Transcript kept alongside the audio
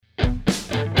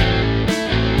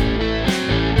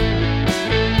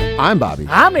I'm Bobby.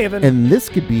 I'm Nathan. And this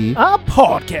could be a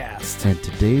podcast. And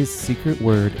today's secret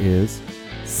word is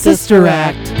Sister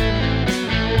Act.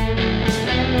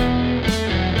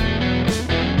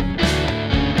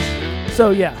 So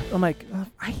yeah, I'm like,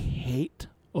 I hate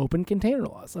open container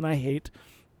laws, and I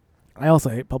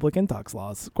also hate public intox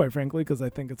laws, quite frankly, because I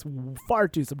think it's far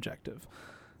too subjective.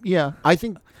 Yeah, I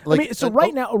think.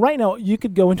 Right now, you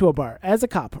could go into a bar as a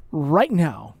cop. Right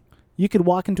now, you could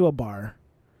walk into a bar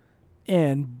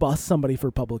and bust somebody for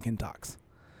public intox.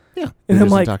 Yeah, and I'm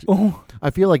like,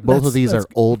 I feel like both of these are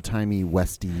old timey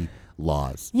Westy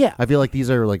laws. Yeah, I feel like these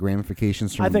are like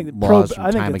ramifications from laws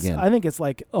from time again. I think it's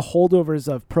like a holdovers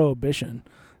of prohibition.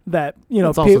 That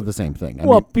it's also the same thing.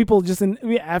 People just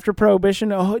after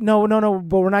prohibition. Oh no!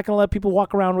 But we're not going to let people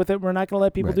walk around with it. We're not going to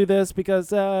let people do this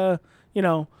because Well,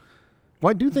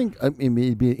 I do think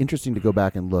it'd be interesting to go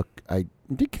back and look.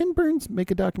 Did Ken Burns make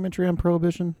a documentary on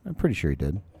prohibition? I'm pretty sure he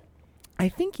did. I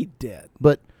think he did,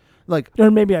 but or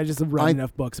maybe I just have read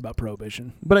enough books about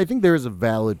prohibition. But I think there is a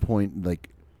valid point. Like,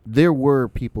 there were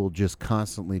people just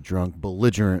constantly drunk,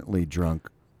 belligerently drunk,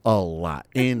 a lot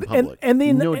in public.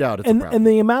 No doubt, it's a problem. And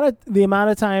the amount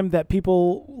of time that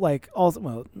people I don't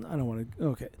want to.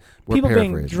 Okay,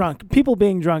 people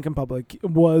being drunk in public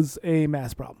was a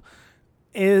mass problem.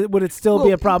 Would it still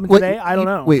be a problem today? I don't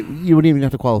know. Wait, you wouldn't even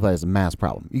have to qualify as a mass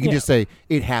problem. You can just say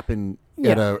it happened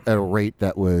at a rate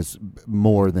that was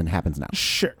more than happens now.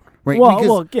 Sure. Right.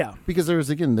 Because there was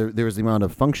there was the amount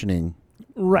of functioning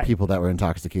people that were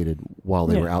intoxicated while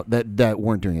they were out that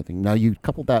weren't doing anything. Now you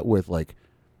couple that with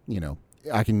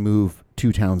I can move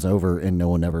 2 towns over and no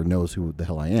one ever knows who the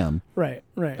hell I am. Right.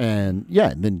 And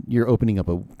then you're opening up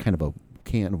a kind of a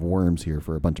can of worms here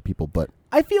for a bunch of people. But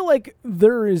I feel like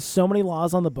there is so many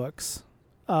laws on the books,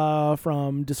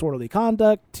 from disorderly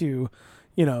conduct to,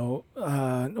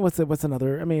 what's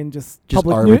another? I mean, just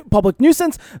public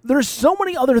nuisance. There's so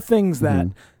many other things that,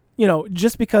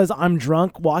 just because I'm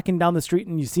drunk walking down the street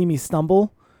and you see me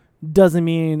stumble doesn't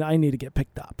mean I need to get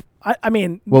picked up.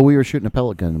 Well, we were shooting a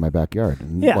pellet gun in my backyard.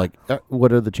 And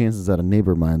what are the chances that a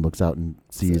neighbor of mine looks out and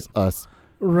sees us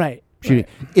shooting?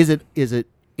 Right. Is it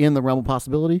in the realm of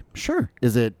possibility? Sure.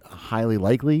 Is it highly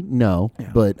likely? No. Yeah.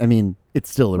 But, it's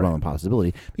still a realm of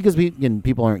possibility because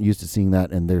people aren't used to seeing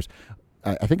that. And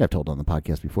I think I've told on the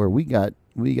podcast before, we got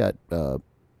the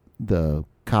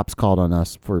cops called on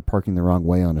us for parking the wrong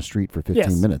way on a street for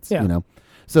 15 minutes,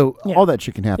 So all that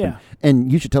shit can happen. Yeah.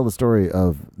 And you should tell the story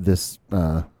of this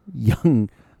young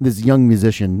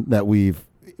musician that we've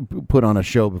put on a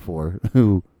show before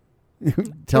who in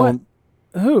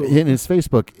his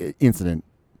Facebook incident.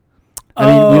 We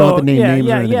don't have to name names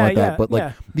or anything like that, but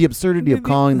the absurdity of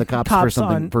calling the cops for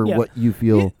something what you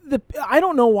feel. I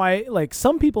don't know why.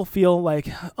 Some people feel like,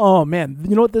 oh man,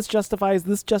 you know what this justifies?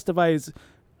 This justifies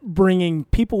bringing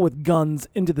people with guns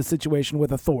into the situation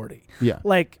with authority. Yeah.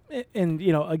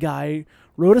 A guy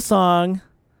wrote a song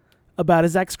about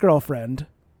his ex-girlfriend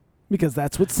because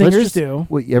that's what singers do.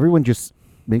 Wait, everyone just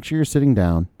make sure you're sitting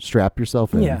down, strap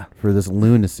yourself in for this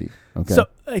lunacy. Okay. So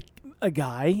a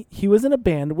guy, he was in a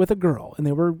band with a girl and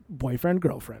they were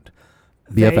boyfriend-girlfriend.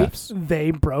 BFFs. They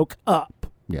broke up.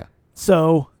 Yeah.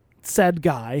 So said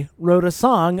guy wrote a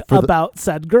song about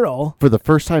said girl. For the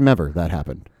first time ever that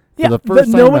happened. Yeah, for the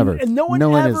first time ever. And no one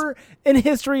ever in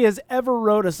history has ever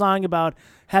wrote a song about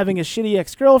having a shitty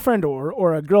ex-girlfriend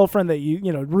or a girlfriend that you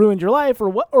ruined your life or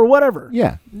whatever.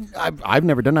 Yeah. I've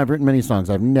never done. I've written many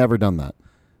songs. I've never done that.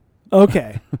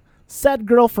 Okay. Said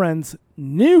girlfriend's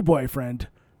new boyfriend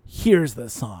hears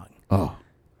this song. Oh.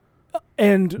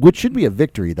 And which should be a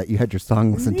victory that you had your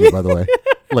song listened to, by the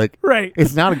way. Right.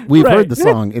 It's not we've heard the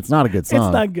song. It's not a good song.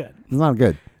 It's not good. It's not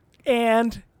good.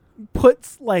 And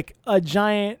puts a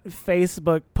giant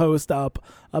Facebook post up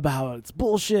about how it's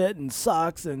bullshit and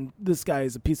sucks and this guy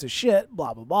is a piece of shit,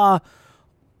 blah blah blah.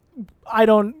 I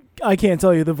can't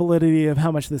tell you the validity of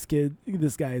how much this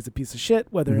guy is a piece of shit,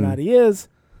 whether or not he is.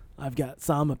 I've got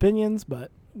some opinions,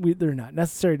 but they're not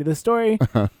necessary to this story.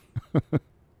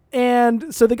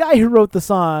 And so the guy who wrote the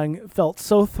song felt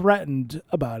so threatened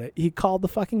about it, he called the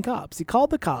fucking cops. He called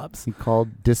the cops. He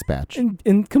called dispatch.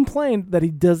 And complained that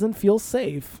he doesn't feel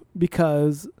safe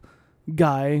because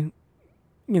guy,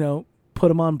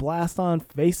 put him on blast on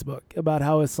Facebook about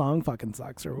how his song fucking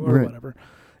sucks or whatever.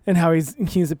 And how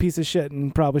he's a piece of shit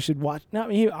and probably should watch. I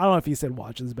don't know if he said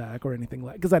watch his back or anything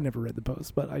because I never read the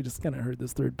post, but I just kind of heard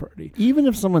this third party. Even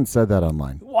if someone said that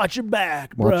online. Watch your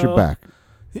back, bro. Watch your back.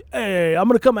 Hey, I'm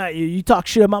going to come at you. You talk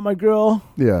shit about my girl.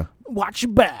 Yeah. Watch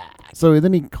your back. So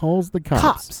then he calls the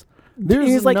cops.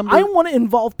 He's like, I want to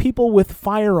involve people with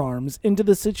firearms into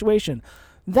the situation.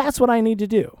 That's what I need to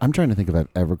do. I'm trying to think if I've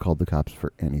ever called the cops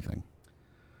for anything.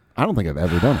 I don't think I've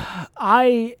ever done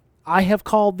it. I have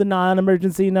called the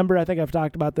non-emergency number. I think I've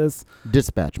talked about this.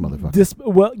 Dispatch, motherfucker.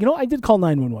 Well, I did call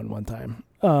 911 one time.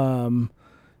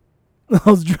 I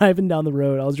was driving down the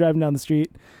road. I was driving down the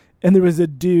street, and there was a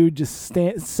dude just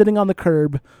sitting on the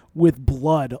curb with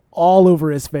blood all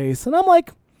over his face. And I'm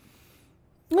like,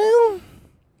 well,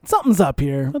 something's up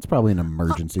here. That's probably an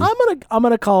emergency. I'm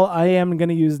gonna call. I am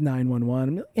gonna use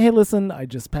 911. Hey, listen, I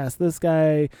just passed this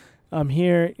guy. I'm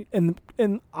here, and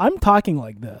I'm talking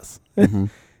like this. Mm-hmm.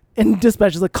 And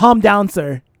dispatch is like, calm down,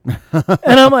 sir. And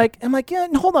I'm like, yeah,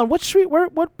 hold on. What street?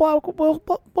 What block?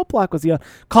 What block was he on?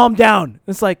 Calm down.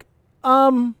 It's like,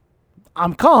 I'm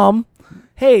calm.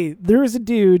 Hey, there is a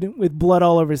dude with blood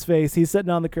all over his face. He's sitting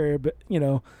on the curb,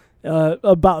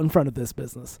 about in front of this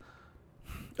business.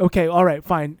 Okay, all right,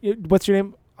 fine. What's your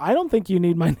name? I don't think you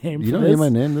need my name. You don't need my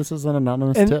name. This is an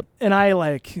anonymous tip. And I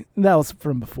that was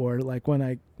from before. Like when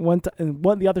I went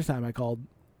the other time I called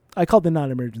the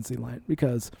non-emergency line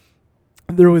because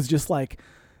there was just like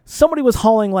somebody was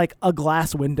hauling like a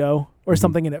glass window or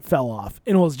something and it fell off,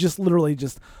 and it was just literally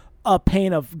just a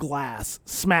pane of glass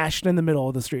smashed in the middle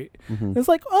of the street. Mm-hmm. It's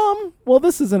like, well,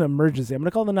 this is an emergency. I'm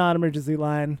gonna call the non-emergency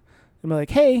line. I'm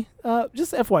like, hey,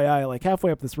 just FYI, like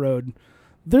halfway up this road,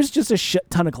 there's just a shit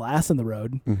ton of glass in the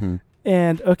road. Mm-hmm.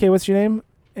 And okay, what's your name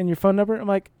and your phone number? I'm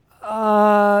like,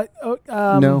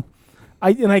 no.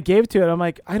 I gave it to it. I'm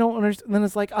like, I don't understand. And then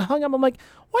it's like, I hung up. I'm like,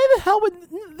 why the hell would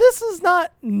this is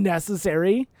not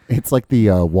necessary? It's like the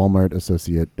Walmart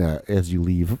associate as you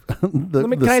leave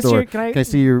the store. Can I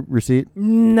see your receipt?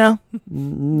 No.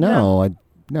 No.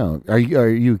 Are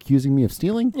you accusing me of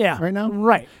stealing? Yeah. Right now?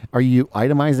 Right. Are you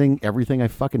itemizing everything I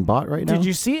fucking bought right now? Did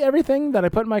you see everything that I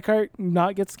put in my cart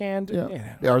not get scanned?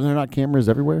 Yeah. Are there not cameras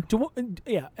everywhere?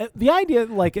 The idea,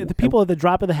 like the people at the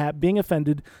drop of the hat being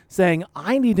offended, saying,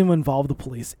 I need to involve the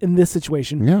police in this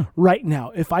situation right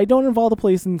now. If I don't involve the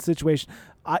police in the situation,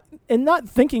 and not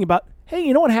thinking about, hey,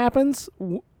 you know what happens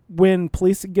when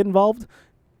police get involved?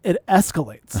 It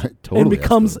escalates. It totally and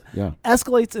becomes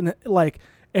escalates.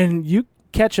 And you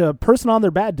catch a person on their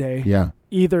bad day,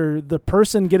 either the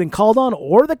person getting called on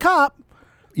or the cop,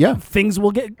 things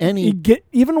will get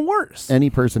even worse. Any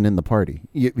person in the party.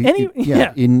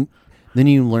 Then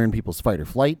you learn people's fight or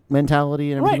flight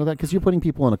mentality and everything like that, because you're putting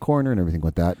people in a corner and everything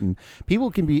like that. And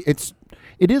people can be, it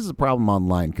is a problem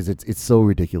online because it's so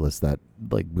ridiculous that,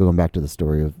 like, going back to the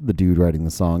story of the dude writing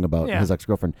the song about his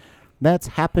ex-girlfriend, that's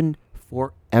happened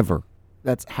forever.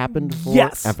 That's happened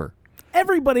forever.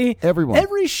 Everyone,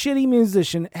 every shitty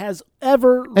musician has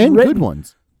ever good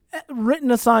ones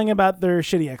written a song about their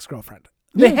shitty ex-girlfriend.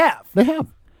 They have. By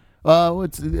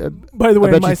the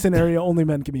way, in my scenario, only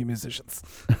men can be musicians.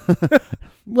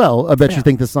 Well, I bet you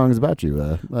think this song is about you.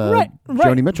 Right.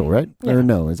 Joni Mitchell, right? Yeah. Or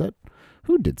no, is that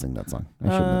who did sing that song? I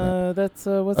should know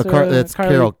that. That's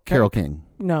Carole King.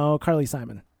 No, Carly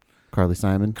Simon. Carly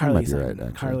Simon. Carly Simon. Right,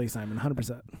 actually. Carly Simon,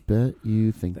 100%. Bet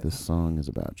you think this song is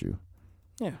about you.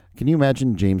 Yeah. Can you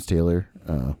imagine James Taylor?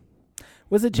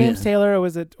 Was it James Taylor, or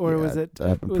was it?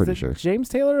 I'm pretty sure. James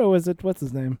Taylor, or was it? What's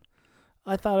his name?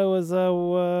 I thought it was.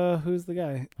 Who's the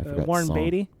guy? Warren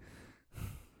Beatty.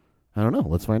 I don't know.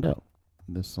 Let's find out.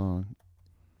 This song.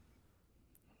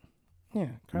 Yeah,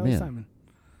 Carly Simon.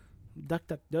 Duck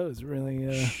Duck Doe's really.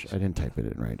 I didn't type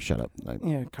it in right. Shut up.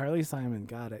 Carly Simon.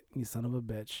 Got it. You son of a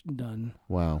bitch. Done.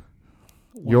 Wow.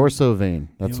 You're so vain.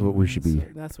 That's what we should be.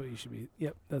 That's what you should be.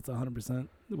 Yep, that's 100%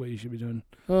 the way you should be doing.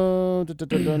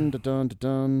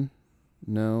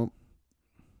 No.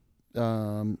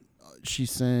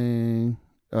 She's saying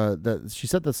that she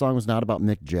said the song was not about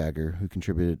Mick Jagger, who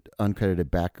contributed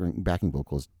uncredited backing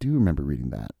vocals. Do you remember reading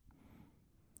that?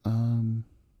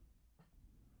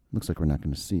 Looks like we're not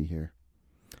going to see here.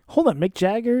 Hold on, Mick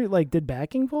Jagger did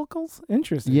backing vocals?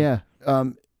 Interesting. Yeah.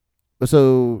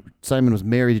 So Simon was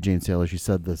married to James Taylor. She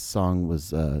said the song was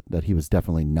that he was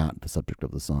definitely not the subject of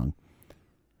the song.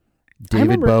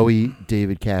 David Bowie,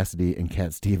 David Cassidy, and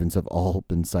Cat Stevens have all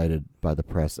been cited by the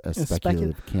press as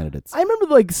speculative candidates. I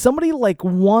remember somebody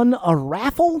won a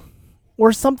raffle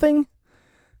or something,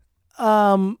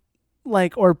 or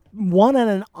won at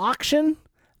an auction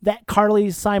that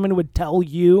Carly Simon would tell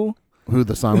you who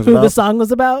the song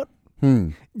was about.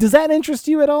 Does that interest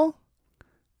you at all?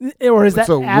 Or is that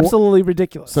absolutely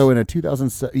ridiculous? So in a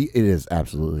 2007, it is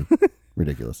absolutely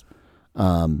ridiculous.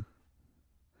 Wow.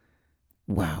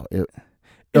 In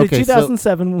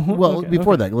 2007.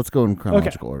 Before that, let's go in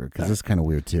chronological order because this is kind of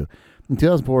weird too. In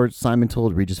 2004, Simon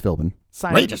told Regis Philbin.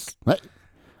 Regis. What?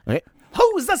 Okay.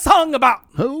 Who's the song about?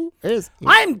 Who is?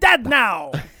 I'm dead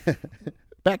now.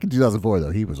 Back in 2004,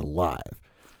 though, he was alive.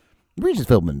 Regis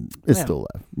Philbin is still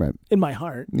alive, right? In my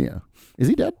heart. Yeah. Is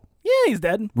he dead? he's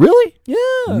dead. Really?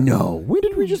 Yeah. No. When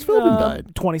did Regis Philbin die?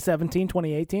 2017,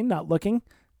 2018. Not looking.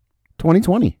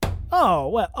 2020. Oh,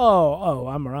 what? Oh,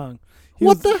 I'm wrong.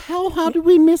 What the hell? How did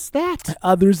we miss that?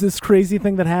 There's this crazy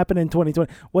thing that happened in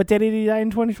 2020. What day did he die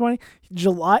in 2020?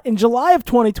 In July of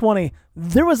 2020,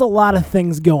 there was a lot of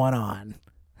things going on.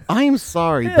 I'm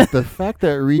sorry, but the fact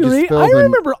that Regis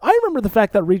Philbin... I remember the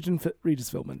fact that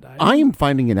Regis Philbin died. I am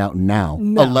finding it out now,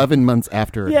 11 months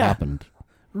after it happened.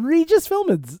 Regis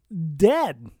Philbin's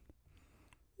dead.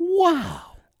 Wow.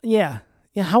 Yeah.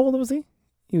 Yeah, how old was he?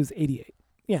 He was 88.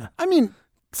 Yeah. I mean...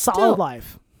 Solid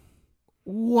life.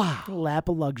 Wow. Lap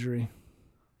of luxury.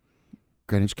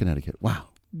 Greenwich, Connecticut. Wow.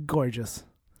 Gorgeous.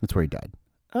 That's where he died.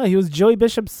 Oh, he was Joey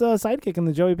Bishop's sidekick in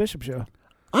the Joey Bishop show.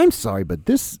 I'm sorry, but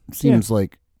this seems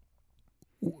like...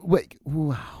 Wait,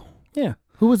 wow. Yeah.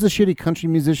 Who was the shitty country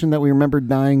musician that we remembered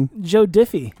dying? Joe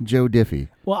Diffie. Joe Diffie.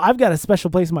 Well, I've got a special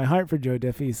place in my heart for Joe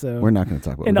Diffie, so... We're not going to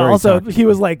talk about it. And also, he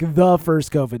was like the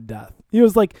first COVID death. He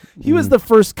was the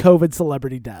first COVID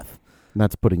celebrity death.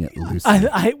 That's putting it loose.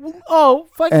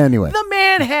 Fuck. Anyway. The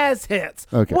man has hits.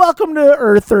 Okay. Welcome to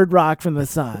Earth, Third Rock from the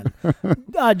Sun.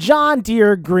 John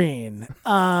Deere Green.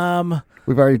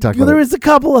 We've already talked about There was a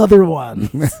couple other ones.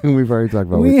 We've already talked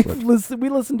about we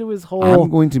listened to his whole... I'm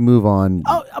going to move on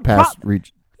past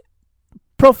reach.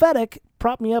 Prophetic,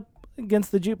 prop me up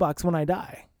against the jukebox when I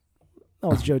die. That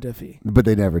was Joe Diffie. But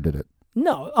they never did it.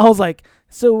 No, I was like,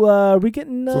 are we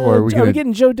getting? Are we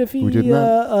getting Joe Diffie? We did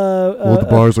well, the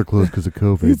bars are closed because of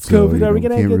COVID. It's COVID. So,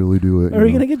 can't really do it. Are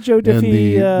we gonna get Joe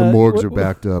Diffie? And the morgues are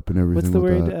backed up and everything.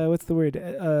 What's the word?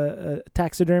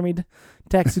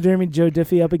 Taxidermied Joe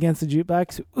Diffie up against the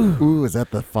jukebox. Ooh, is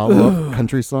that the follow-up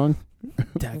country song?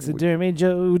 Taxidermy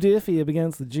Joe Diffie up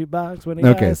against the jukebox.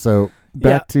 Okay, so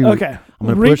back to okay.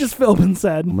 Regis Philbin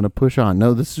said, "I'm gonna push on."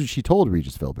 No, this is she told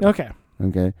Regis Philbin. Okay.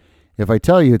 If I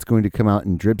tell you, it's going to come out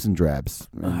in dribs and drabs.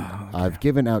 I've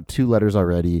given out 2 letters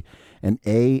already, an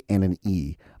A and an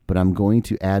E, but I'm going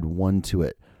to add one to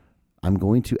it. I'm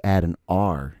going to add an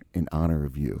R in honor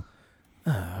of you.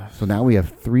 So now we have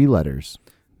 3 letters.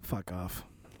 Fuck off.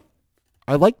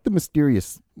 I like the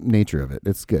mysterious nature of it.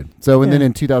 It's good. So, and then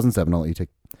in 2007, I'll let you take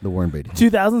the Warren Beatty.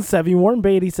 2007, Warren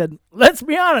Beatty said, "Let's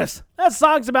be honest, that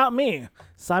song's about me."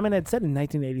 Simon had said in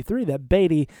 1983 that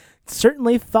Beatty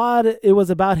certainly thought it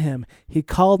was about him. He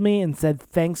called me and said,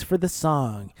 "Thanks for the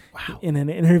song." Wow. In an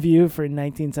interview for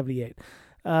 1978.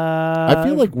 I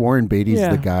feel like Warren Beatty's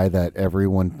the guy that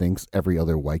everyone thinks every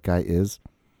other white guy is.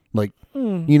 Like,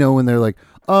 when they're like,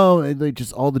 oh, they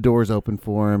just all the doors open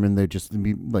for him and they just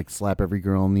like slap every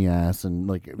girl in the ass and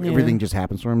like everything just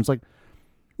happens for him. It's like,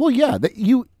 well, yeah,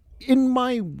 in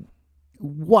my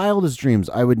wildest dreams,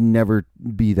 I would never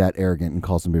be that arrogant and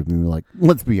call somebody and be like,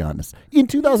 let's be honest. In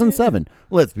 2007,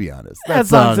 let's be honest. That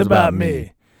song's about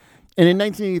me. And in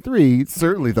 1983, he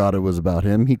certainly thought it was about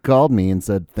him. He called me and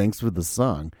said, thanks for the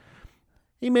song.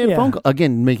 He made a phone call,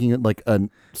 again, making it like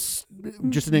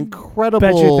just an incredible...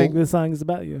 Bet you think the song is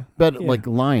about you. Like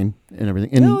line and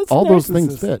everything. And all those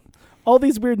things fit. All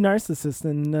these weird narcissists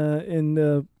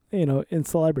in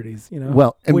celebrities,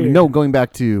 Well, and going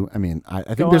back to,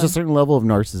 I think there's a certain level of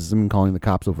narcissism in calling the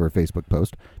cops over a Facebook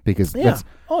post because that's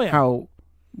how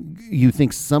you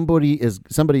think somebody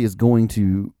is going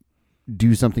to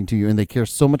do something to you and they care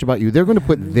so much about you. They're going to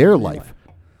put their life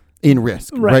in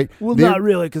risk, right? Well, not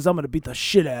really, because I'm going to beat the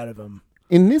shit out of them.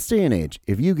 In this day and age,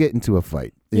 if you get into a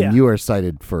fight and you are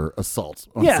cited for assault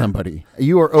on somebody,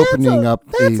 you are opening up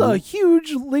That's a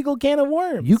huge legal can of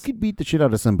worms. You could beat the shit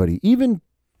out of somebody, even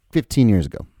 15 years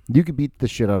ago. You could beat the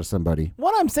shit out of somebody.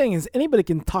 What I'm saying is anybody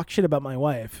can talk shit about my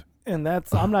wife, and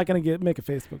that's I'm not going to make a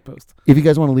Facebook post. If you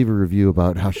guys want to leave a review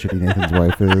about how shitty Nathan's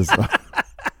wife is.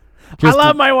 I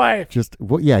love my wife.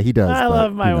 He does. I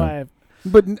love my wife.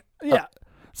 But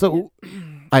so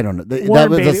I don't know. It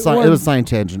was a science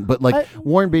tangent, but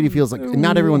Warren Beatty feels like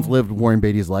not everyone's lived Warren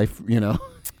Beatty's life,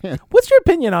 What's your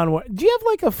opinion on do you have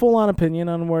like a full on opinion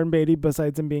on Warren Beatty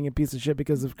besides him being a piece of shit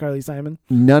because of Carly Simon?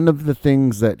 None of the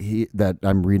things that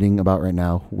I'm reading about right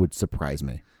now would surprise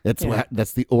me.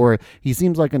 That's the aura. He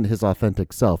seems like his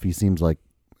authentic self. He seems like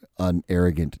an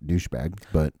arrogant douchebag,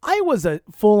 but I was a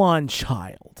full on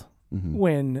child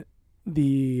when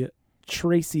the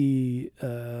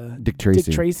Dick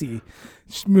Tracy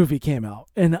movie came out,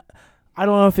 and I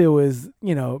don't know if it was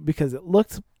because it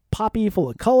looked poppy, full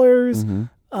of colors,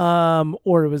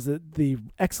 or it was the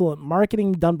excellent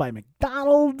marketing done by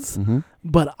McDonald's.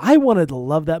 But I wanted to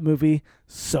love that movie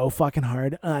so fucking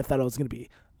hard, and I thought it was going to be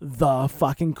the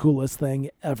fucking coolest thing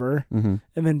ever, and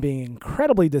then being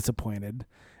incredibly disappointed.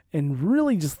 and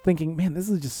really just thinking, man, this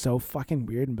is just so fucking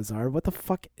weird and bizarre. What the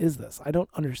fuck is this? I don't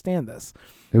understand this.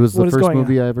 It was the first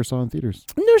movie I ever saw in theaters.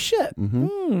 No shit.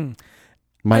 Mm-hmm.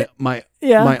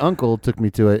 My uncle took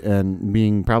me to it, and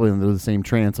being probably under the same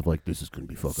trance of like, this is going to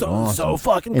be fucking awesome. So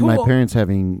fucking cool. And my parents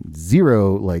having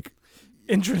zero like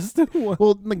interest.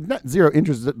 Well, like not zero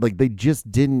interest. Like they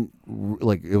just didn't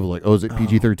like. It was like, oh, is it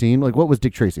PG-13? Like what was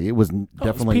Dick Tracy? It was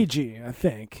definitely it was PG, I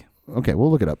think. Okay,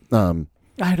 we'll look it up.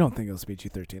 I don't think it was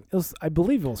PG-13. I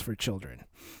believe it was for children.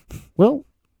 Well,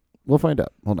 we'll find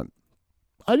out. Hold on.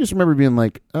 I just remember being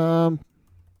like,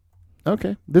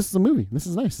 okay, this is a movie. This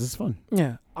is nice. This is fun.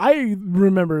 Yeah. I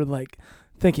remember like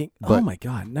thinking, oh my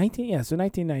God,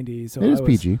 1990. So it is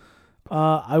PG.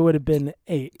 I would have been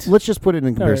 8. Let's just put it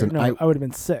in comparison. No, I would have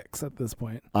been 6 at this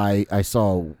point. I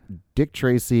saw Dick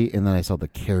Tracy, and then I saw the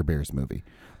Care Bears movie.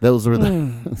 Those were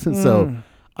the so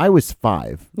I was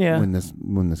 5 when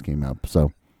this came out.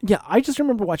 So yeah, I just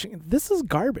remember watching. This is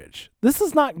garbage. This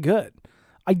is not good.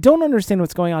 I don't understand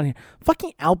what's going on here.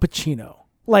 Fucking Al Pacino.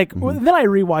 Like then I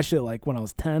rewatched it like when I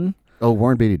was 10. Oh,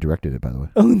 Warren Beatty directed it, by the way.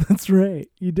 Oh, that's right.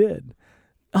 You did.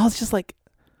 I was just like,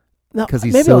 no, because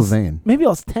he's so vain. Maybe I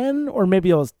was 10 or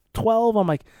maybe I was 12. I'm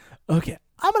like, okay,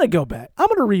 I'm going to go back. I'm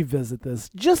going to revisit this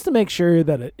just to make sure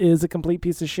that it is a complete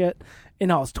piece of shit.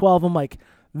 And I was 12. I'm like,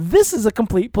 this is a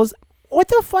complete plus. What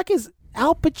the fuck is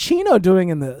Al Pacino doing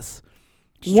in this?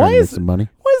 Just trying to make some money.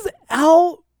 What is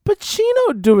Al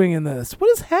Pacino doing in this? What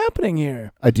is happening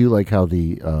here? I do like how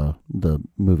the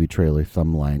movie trailer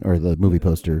thumbline or the movie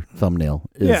poster thumbnail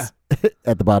is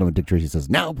at the bottom of Dick Tracy says,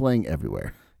 now playing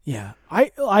everywhere. Yeah,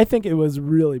 I think it was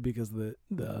really because of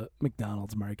the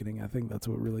McDonald's marketing. I think that's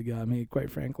what really got me, quite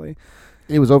frankly.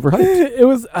 It was overhyped. It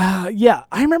was, yeah.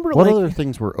 I remember what other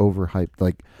things were overhyped?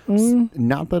 Like,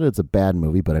 not that it's a bad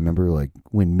movie, but I remember like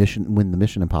when the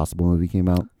Mission Impossible movie came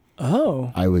out.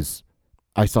 Oh,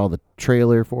 I saw the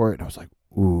trailer for it, and I was like,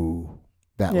 ooh,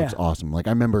 that looks awesome. Like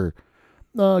I remember,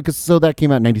 because that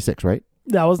came out in 96, right?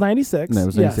 That was 96. That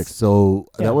was 96. Yes. So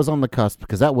that was on the cusp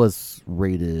because that was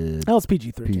rated. That was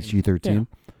PG-13. PG-13.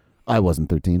 Yeah. I wasn't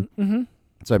 13. Mm-hmm.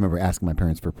 So I remember asking my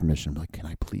parents for permission. I'm like,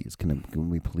 can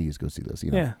we please go see this?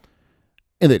 You know? Yeah.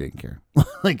 And they didn't care.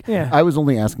 I was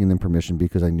only asking them permission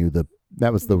because I knew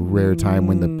that was the rare time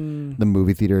when the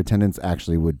movie theater attendants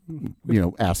actually would,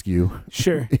 ask you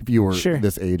if you were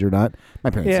this age or not. My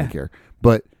parents didn't care.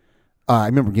 But I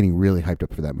remember getting really hyped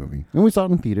up for that movie. And we saw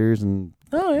it in theaters and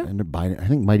ended up buying it. I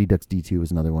think Mighty Ducks D2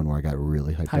 was another one where I got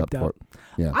really hyped up for it.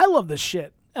 Yeah. I love this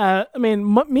shit. Me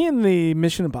and the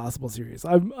Mission Impossible series,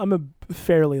 I'm a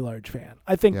fairly large fan.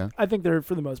 I think they're,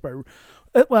 for the most part,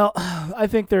 I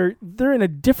think they're in a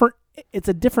different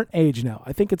age now.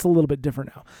 I think it's a little bit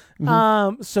different now.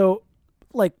 Mm-hmm. So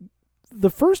like the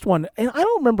first one, and I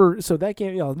don't remember, so that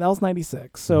game, that was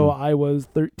 96. So I was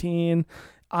 13.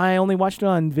 I only watched it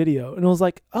on video, and it was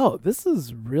like, oh, this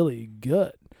is really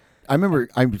good. I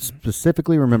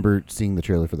specifically remember seeing the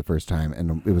trailer for the first time,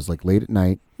 and it was like late at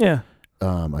night. Yeah.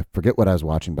 I forget what I was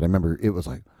watching, but I remember it was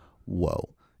like, whoa,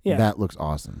 that looks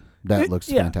awesome. That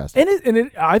looks fantastic.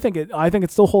 I think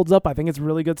it still holds up. I think it's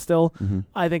really good still. Mm-hmm.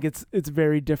 I think it's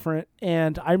very different.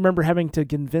 And I remember having to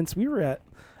convince, we were at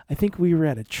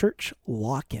a church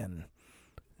lock-in.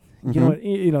 So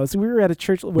we were at a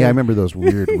church. I remember those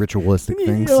weird ritualistic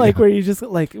things. Where you just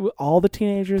like all the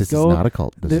teenagers go. This is not a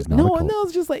cult. No,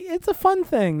 it's just like it's a fun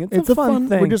thing. It's a fun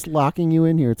thing. We're just locking you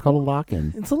in here. It's called a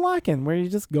lock-in. It's a lock-in where you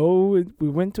just go. We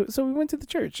went to the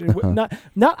church.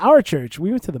 Not our church. We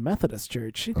went to the Methodist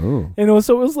church. Oh, and it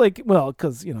was like, well,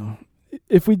 because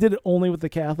if we did it only with the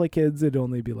Catholic kids, it'd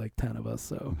only be like 10 of us.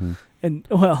 So, and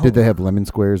did they have lemon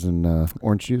squares and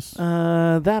orange juice?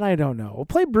 That I don't know.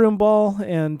 Played broom ball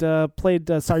and played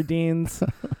sardines.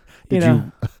 Did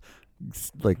you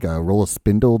roll a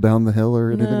spindle down the hill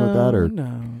or anything like that? Or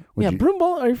no. Broom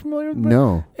ball. Are you familiar with broom?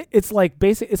 No. It's like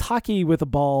it's hockey with a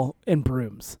ball and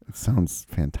brooms. It sounds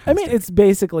fantastic. I mean, it's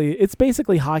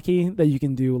basically hockey that you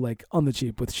can do like on the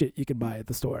cheap with shit you can buy at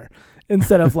the store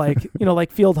instead of like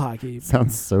field hockey.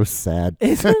 Sounds so sad.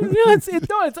 It's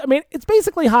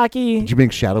basically hockey. Did you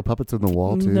make shadow puppets on the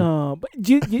wall too? No, but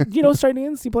do you know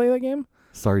Sardines? Do you play that game?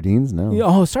 Sardines? No.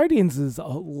 Oh, Sardines is a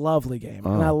lovely game,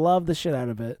 and I love the shit out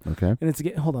of it. Okay.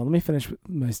 And hold on, let me finish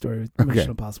my story with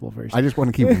Mission Impossible first. I just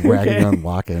want to keep ragging on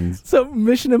lock-ins. So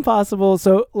Mission Impossible.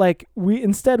 So like we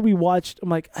watched. I'm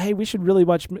like, hey, we should really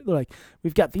watch. Like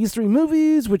we've got these 3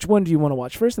 movies. Which one do you want to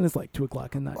watch first? And it's like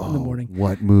 2:00 in the morning.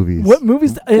 What movies? What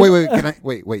movies? Wait. Can I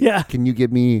wait? Yeah. Can you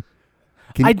give me?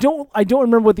 I don't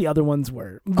remember what the other ones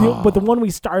were. But the one we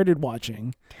started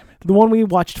watching, the one we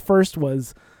watched first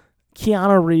was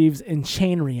Keanu Reeves in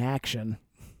Chain Reaction.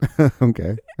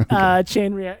 Okay.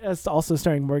 Also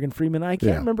starring Morgan Freeman. I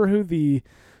can't remember who the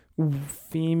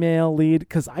female lead,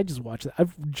 because I just watched it.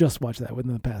 I've just watched that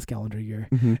within the past calendar year,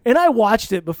 and I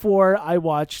watched it before I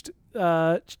watched. We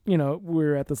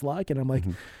were at this lock, and I'm like.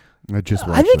 I just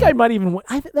watched I think that. I might even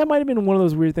that might have been one of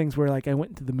those weird things where like I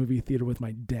went to the movie theater with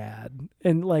my dad,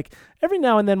 and like every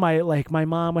now and then my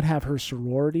mom would have her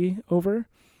sorority over.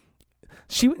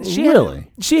 She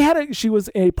was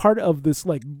a part of this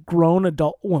like grown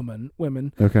adult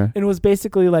women. Okay. And it was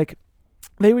basically like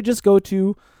they would just go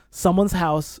to someone's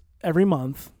house every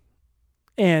month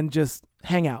and just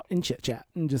hang out and chit chat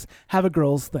and just have a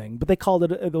girls thing, but they called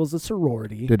it was a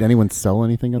sorority. Did anyone sell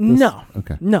anything at this? No.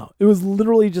 Okay. No, it was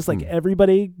literally just like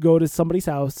everybody go to somebody's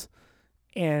house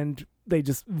and they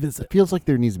just visit. It feels like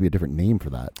there needs to be a different name for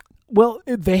that. Well,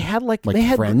 they had they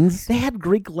had friends. They had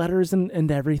Greek letters and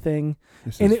everything,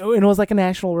 and it was like a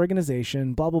national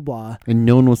organization. Blah blah blah. And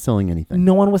no one was selling anything.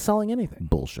 No one was selling anything.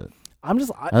 Bullshit. I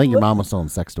think your mom was selling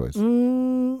sex toys.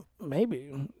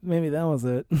 Maybe that was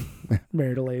it.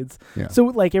 Marital aids. Yeah. So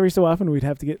like every so often we'd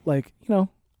have to get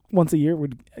once a year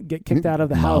we'd get kicked out of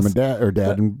the house. Mom and dad or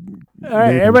dad and all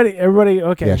right, everybody.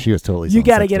 Okay. Yeah, she was totally. You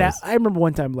got to get toys. out. I remember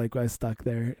one time like I was stuck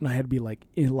there and I had to be like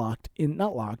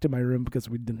not locked in my room because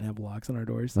we didn't have locks on our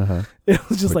doors. It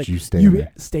was just you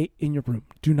stay in your room.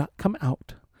 Do not come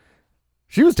out.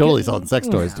 She was totally selling sex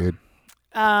toys, dude.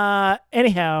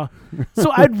 Anyhow,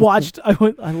 so I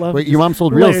love. Wait, your mom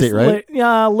sold real estate, right?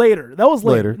 Later. That was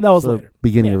later. That was later.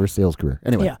 Beginning of her sales career.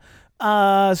 Anyway. Yeah.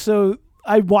 So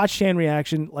I watched Chain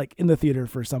Reaction like in the theater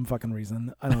for some fucking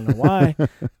reason. I don't know why.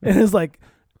 And it's like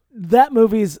that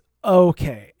movie's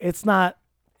okay. It's not.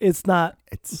 It's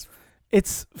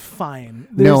fine.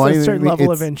 There's a certain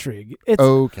level of intrigue. It's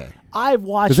okay. I've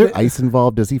watched. Is there ice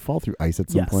involved? Does he fall through ice at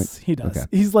some point? Yes, he does.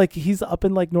 Okay. He's up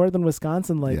in like northern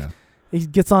Wisconsin. Like he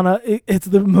gets on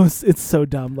it's so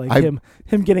dumb. Like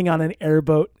him getting on an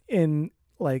airboat in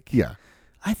like. Yeah.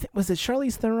 Was it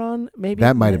Charlize Theron? Maybe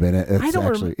that might have been it.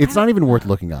 It's not even worth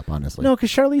looking up, honestly. No, because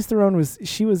Charlize Theron was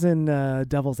in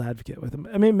Devil's Advocate with him.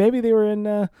 I mean, maybe they were in.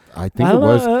 I think it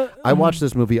was. I watched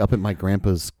this movie up at my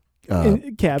grandpa's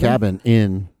cabin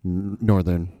in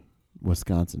northern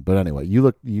Wisconsin. But anyway,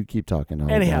 you keep talking.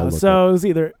 Anyhow, so it was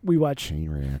either we watch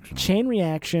Chain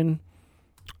Reaction,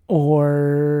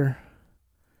 or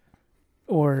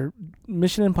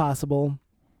Mission Impossible.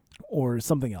 Or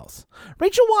something else.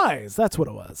 Rachel Weisz, that's what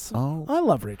it was. Oh, I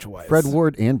love Rachel Weisz. Fred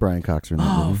Ward and Brian Cox are in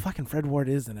that movie. Oh, fucking Fred Ward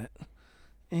is in it,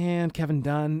 and Kevin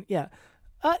Dunn. Yeah,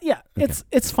 okay.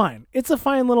 It's fine. It's a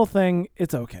fine little thing.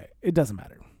 It's okay. It doesn't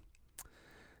matter.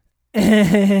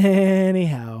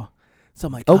 Anyhow, so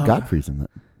I'm like, Godfrey's in that.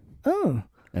 Oh,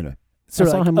 anyway. So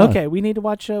okay, we need to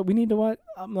watch.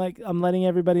 I'm letting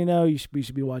everybody know we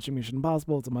should be watching Mission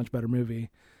Impossible. It's a much better movie.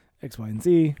 X, Y, and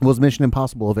Z. Was Mission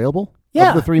Impossible available? Yeah.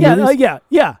 Of the three movies? Yeah.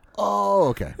 Oh,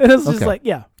 okay. And it was just like,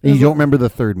 yeah. And you don't remember the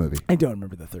third movie? I don't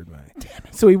remember the third movie. Damn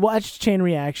it. So we watched Chain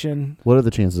Reaction. What are the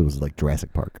chances it was like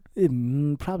Jurassic Park?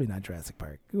 Probably not Jurassic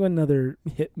Park. Another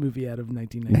hit movie out of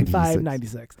 1995,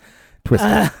 96.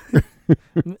 Twister.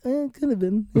 Could have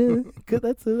been. Yeah.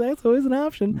 That's always an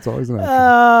option. It's always an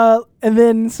option. And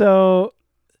then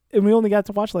and we only got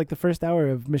to watch like the first hour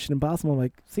of Mission Impossible. I'm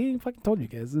like, see, I fucking told you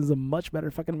guys, this is a much better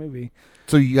fucking movie.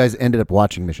 So you guys ended up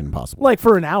watching Mission Impossible? Like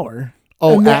for an hour.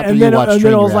 Oh, after you watched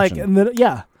Chain Reaction.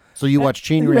 Yeah. So you watched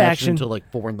Chain Reaction until like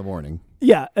 4 a.m.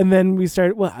 Yeah, and then we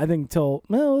started. Well, I think till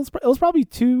it was probably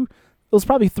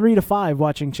 3 to 5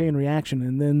 watching Chain Reaction,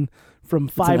 and then from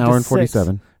 5 to 6. An hour and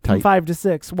 47. From 5 to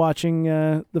 6 watching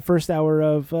the first hour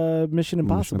of Mission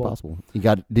Impossible.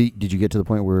 Did you get to the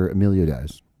point where Emilio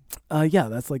dies? Yeah,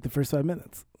 that's like the first 5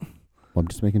 minutes. Well, I'm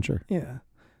just making sure. Yeah.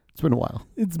 It's been a while.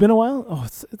 It's been a while? Oh,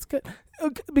 it's good.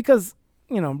 Because,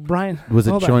 Brian... Was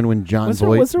it showing when John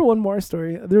Voight... Was there one more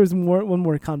story? There was one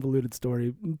more convoluted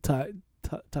story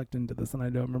tucked into this, and I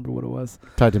don't remember what it was.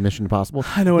 Tied to Mission Impossible?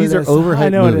 I know what These it are is.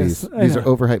 overhyped movies. These are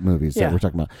overhyped movies that we're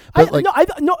talking about. But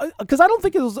no, because I don't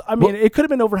think it was... I mean, it could have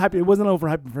been overhyped. It wasn't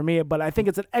overhyped for me, but I think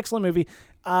it's an excellent movie.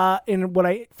 And what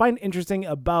I find interesting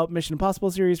about Mission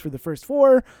Impossible series for the first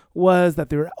 4 was that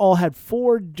they all had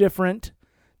 4 different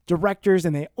directors,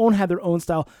 and they had their own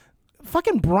style.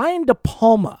 Fucking Brian De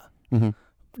Palma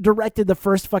directed the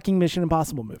first fucking Mission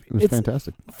Impossible movie. It was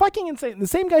fantastic. Fucking insane. The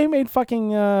same guy who made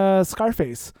fucking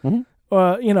Scarface,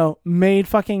 made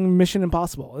fucking Mission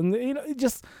Impossible, and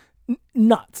just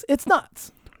nuts. It's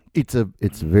nuts. It's a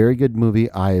very good movie.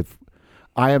 I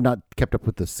have not kept up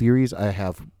with the series. I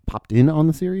have popped in on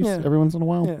the series every once in a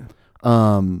while. Yeah.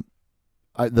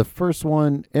 The first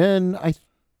one, and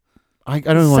I I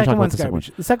don't even want to talk about the second one.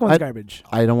 The second one's garbage.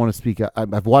 I don't want to speak.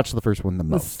 I've watched the first one the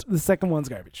most. The second one's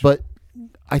garbage. But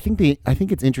I think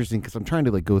it's interesting because I'm trying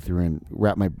to like go through and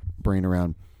wrap my brain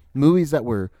around movies that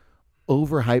were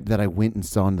overhyped that I went and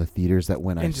saw in the theaters. That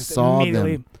when I saw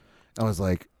them, I was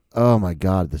like, oh my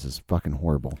God, this is fucking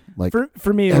horrible. Like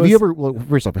for me, have you ever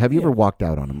ever walked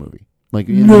out on a movie? Like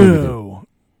no,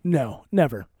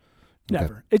 never.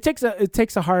 Okay. It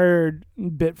takes a hard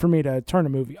bit for me to turn a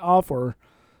movie off or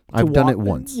I've done it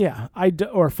once. Yeah,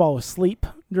 or fall asleep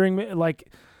during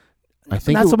like. I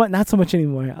think not so much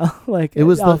anymore.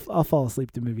 I'll fall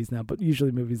asleep to movies now, but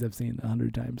usually movies I've seen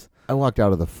 100 times. I walked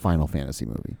out of the Final Fantasy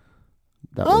movie.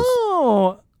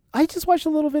 I just watched a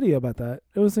little video about that.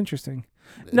 It was interesting.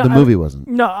 No, the movie wasn't.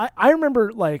 No, I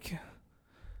remember like.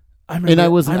 I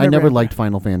never liked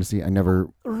Final Fantasy. I never.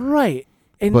 Right.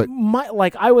 And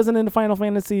I wasn't into Final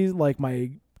Fantasy. Like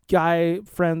my guy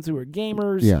friends who were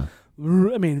gamers. Yeah.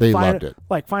 I mean, they loved it.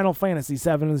 Like Final Fantasy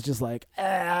VII is just like,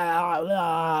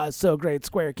 so great.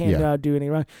 Square can't do any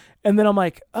wrong. And then I'm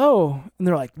like, oh, and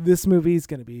they're like, this movie's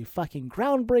gonna be fucking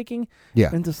groundbreaking. Yeah.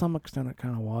 And to some extent, it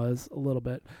kind of was a little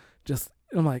bit.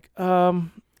 I'm like,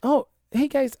 oh, hey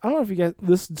guys, I don't know if you guys,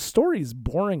 this story's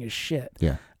boring as shit.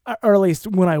 Yeah. Or at least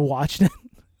when I watched it.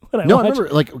 I remember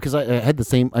like because I had the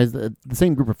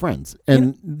same group of friends,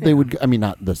 and they would. I mean,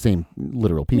 not the same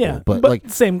literal people, but like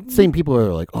same people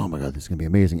are like, oh my God, this is gonna be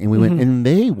amazing, and we went, and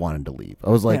they wanted to leave. I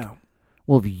was like,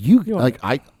 well, if you like,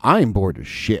 I'm bored as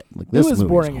shit. Like this movie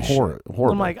boring is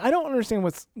horrible. I'm like, I don't understand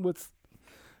what's.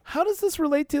 How does this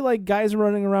relate to like guys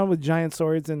running around with giant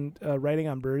swords and riding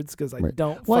on birds? Because I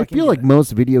don't. Well, I feel like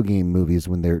most video game movies,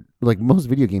 when they're like most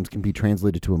video games, can be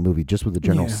translated to a movie just with a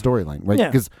general storyline, right?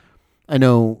 Because I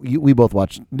know we both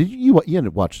watched. Did you ended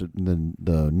up watching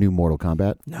the new Mortal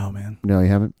Kombat? No, man. No, you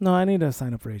haven't? No, I need to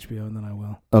sign up for HBO and then I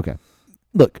will. Okay.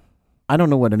 Look, I don't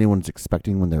know what anyone's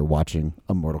expecting when they're watching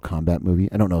a Mortal Kombat movie.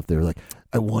 I don't know if they're like,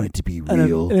 I want it to be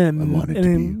real. An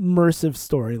immersive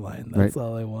storyline. That's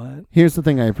all I want. Here's the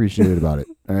thing I appreciated about it.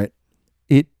 All right.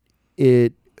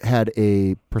 It had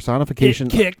a personification.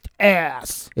 It kicked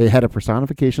ass. It had a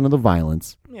personification of the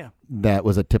violence. Yeah. That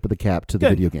was a tip of the cap to the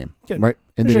video game. Good. Right?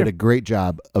 And they did a great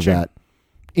job of that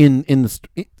in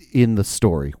the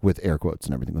story with air quotes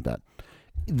and everything like that.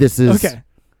 This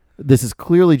is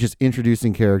clearly just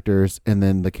introducing characters, and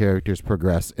then the characters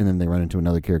progress, and then they run into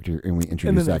another character, and we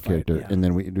introduce that character, and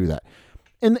then we do that.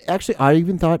 And actually, I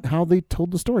even thought how they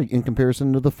told the story in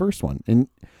comparison to the first one. And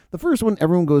the first one,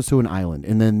 everyone goes to an island,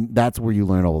 and then that's where you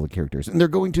learn all the characters. And they're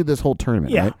going to this whole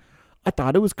tournament, right? I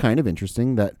thought it was kind of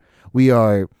interesting that we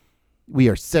are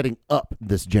setting up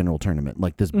this general tournament,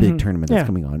 like this big tournament that's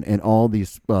coming on, and all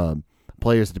these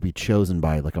players have to be chosen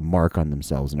by like a mark on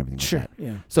themselves and everything like that.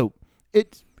 Yeah. So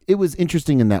it was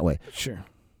interesting in that way. Sure.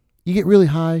 You get really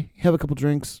high, have a couple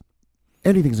drinks,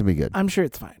 anything's going to be good. I'm sure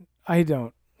it's fine. I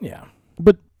don't,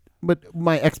 But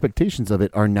my expectations of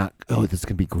it are not, this is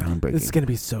going to be groundbreaking. This is going to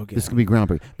be so good. This is going to be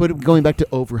groundbreaking. But going back to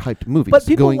overhyped movies. But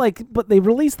people but they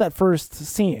released that first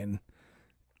scene,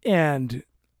 and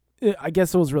I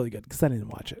guess it was really good because I didn't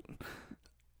watch it.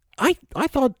 I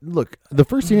thought, look, the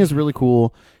first scene is really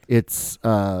cool. It's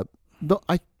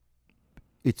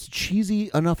it's cheesy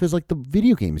enough as like the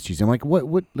video game is cheesy. I'm like, what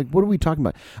are we talking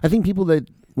about? I think people that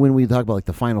when we talk about like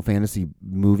the Final Fantasy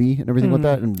movie and everything like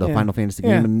that, and the Final Fantasy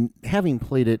game, and having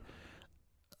played it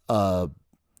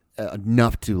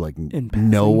enough to like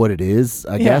know what it is,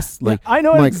 I guess. Like I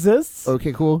know it exists.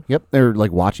 Okay, cool. Yep, they're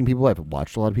like watching people. I've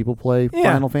watched a lot of people play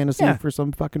Final Fantasy for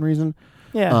some fucking reason.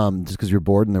 Yeah. Just because you're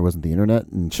bored and there wasn't the internet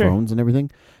and phones and everything,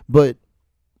 but.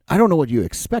 I don't know what you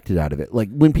expected out of it. Like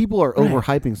when people are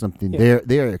overhyping something,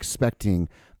 they're expecting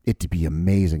it to be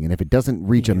amazing, and if it doesn't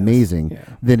reach amazing,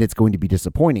 then it's going to be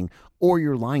disappointing, or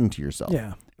you're lying to yourself.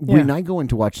 Yeah. When I go in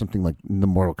to watch something like the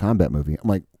Mortal Kombat movie, I'm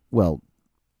like, well,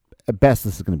 at best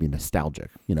this is going to be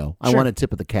nostalgic. You know, I want a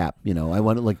tip of the cap. You know, I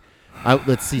want it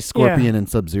let's see Scorpion and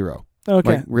Sub-Zero.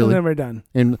 Okay, like, really? Then we're done.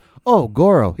 And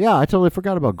Goro. Yeah, I totally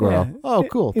forgot about Goro. Yeah. Oh,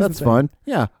 cool. That's fun.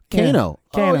 Yeah, Kano.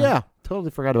 Oh yeah.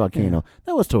 Totally forgot about Kano.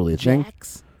 That was totally a thing.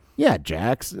 Jax. Yeah,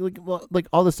 Jax. Like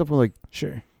all this stuff. We're like,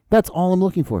 sure. That's all I'm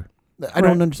looking for. I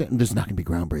don't understand. This is not going to be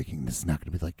groundbreaking. This is not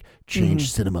going to be like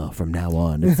change cinema from now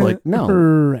on. It's like no.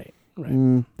 Right.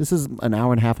 This is an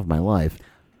hour and a half of my life.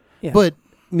 Yeah. But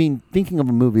I mean, thinking of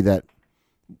a movie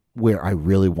where I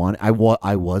really I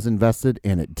was invested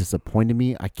and it disappointed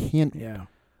me. I can't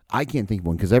think of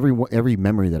one because every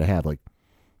memory that I have, like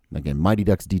again, Mighty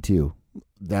Ducks D2,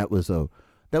 that was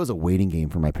a waiting game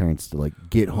for my parents to like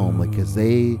get home, like because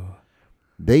they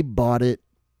bought it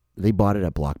they bought it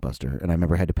at Blockbuster, and I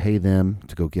remember I had to pay them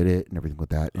to go get it and everything like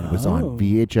that. And it was on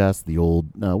VHS, the old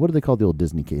what do they call the old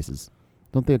Disney cases?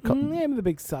 Don't they? The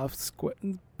big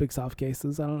soft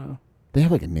cases. I don't know. They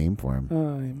have like a name for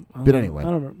them. But anyway, I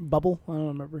don't remember. Bubble. I don't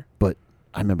remember. But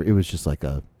I remember it was just like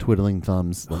a twiddling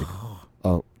thumbs. Like,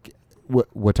 oh,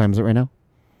 what time is it right now?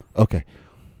 Okay,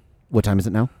 what time is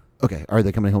it now? Okay, are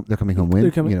they coming home? They're coming home when?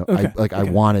 Okay. I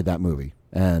wanted that movie,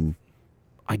 and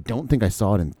I don't think I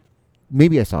saw it in.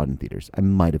 Maybe I saw it in theaters. I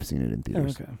might have seen it in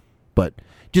theaters. Okay. But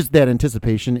just that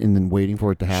anticipation and then waiting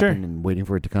for it to happen and waiting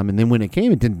for it to come. And then when it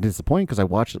came, it didn't disappoint because I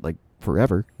watched it like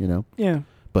forever, Yeah.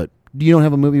 But you don't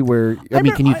have a movie where,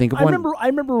 can you think of one? I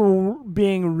remember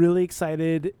being really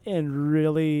excited and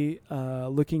really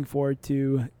looking forward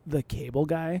to The Cable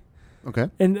Guy. Okay.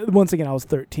 And once again, I was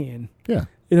 13. Yeah.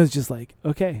 It was just like,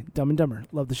 okay, Dumb and Dumber.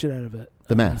 Love the shit out of it.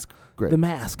 The Mask. Great. The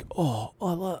Mask. Yeah.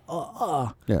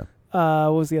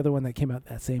 What was the other one that came out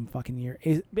that same fucking year?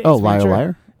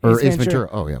 Liar? Or Ace Ventura.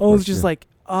 Oh, yeah. It was just like,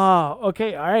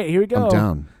 okay, all right, here we go. I'm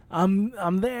down.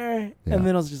 I'm there. Yeah. And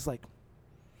then I was just like,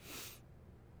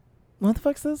 what the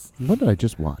fuck's this? What did I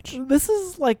just watch? This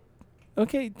is like,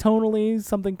 okay, tonally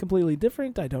something completely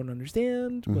different. I don't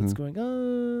understand what's going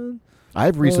on.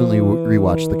 I've recently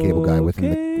rewatched The Cable Guy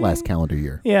within the last calendar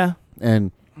year. Yeah.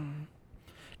 And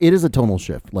it is a tonal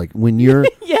shift. Like when you're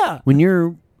when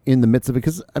you're in the midst of it,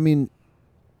 because I mean,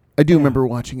 I do remember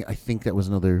watching it. I think that was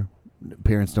another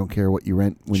Parents Don't Care What You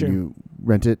Rent when you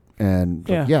rent it. And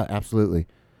yeah, absolutely.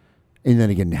 And then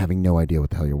again, having no idea what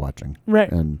the hell you're watching. Right.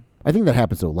 And I think that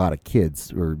happens to a lot of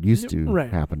kids, or used to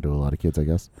happen to a lot of kids, I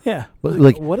guess. Yeah. But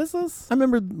like, what is this? I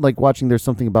remember like watching There's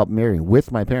Something About Mary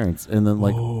with my parents, and then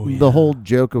like the whole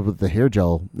joke of the hair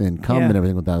gel and cum and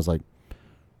everything with that. I was like,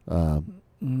 I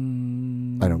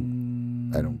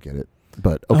don't get it.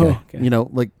 But okay.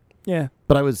 Yeah.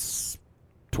 But I was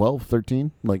 12,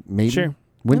 13, like maybe. Sure.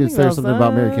 When did There's Something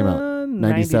About Mary came out?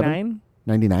 97?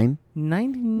 99?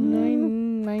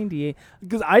 98.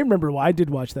 Because I remember I did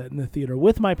watch that in the theater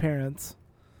with my parents,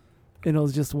 and it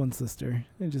was just one sister.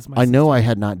 I know I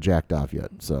had not jacked off yet,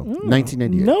 so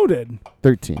 1998. Noted.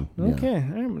 13. Okay,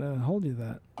 I'm going to hold you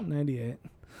that. 98.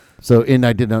 So, and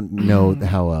I did not know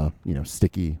how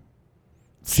sticky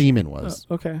semen was.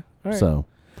 Okay. All right. So,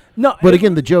 no, but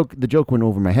again, the joke went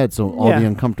over my head, so all the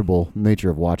uncomfortable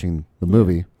nature of watching the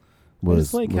movie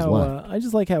was left. I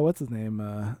just like how what's his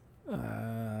name?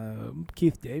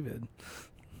 Keith David.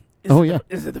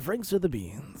 Is it the Franks or the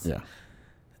Beans? Yeah.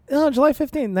 July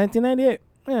 15th, 1998.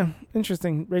 Yeah,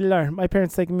 interesting. Rated R. My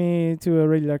parents take me to a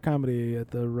rated R comedy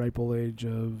at the ripe old age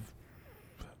of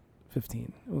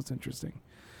 15. It was interesting.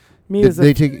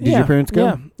 Did your parents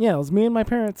go? Yeah, it was me and my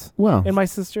parents. Wow. And my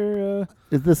sister.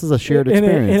 This is a shared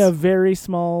experience. In a very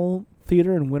small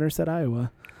theater in Winterset,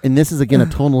 Iowa. And this is, again, a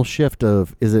tonal shift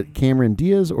of, is it Cameron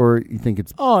Diaz, or you think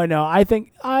it's... Oh, no, I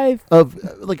think I'm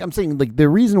saying, like, the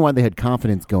reason why they had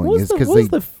confidence going is because they...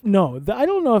 I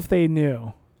don't know if they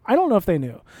knew.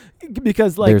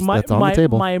 Because, like,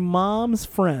 my mom's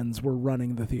friends were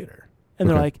running the theater. And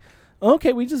they're like,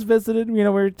 okay, we just visited, we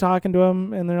were talking to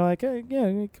them, and they're like, hey,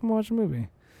 yeah, come watch a movie.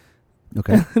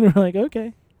 Okay. And we're like,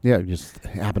 okay. Yeah, just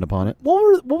happened upon it.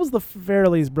 What was the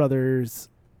Farrelly's Brothers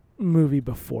movie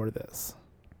before this?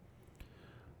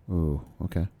 Ooh,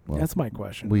 okay. Well, that's my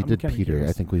question. We did Peter. Curious.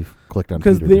 I think we've clicked on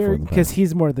Peter before. Because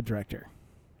he's more the director.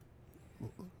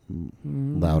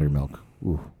 Loudermilk.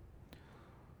 Ooh.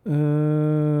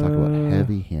 Talk about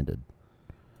heavy-handed.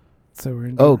 So we're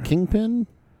in Kingpin?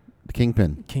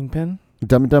 Kingpin. Kingpin?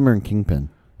 Dumb and Dumber and Kingpin.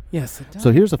 Yes.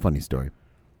 So here's a funny story.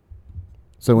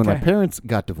 So when my parents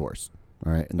got divorced,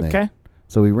 all right, and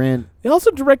so we ran. They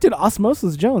also directed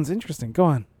Osmosis Jones. Interesting. Go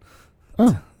on.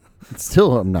 Oh.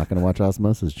 Still, I'm not going to watch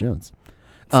Osmosis Jones.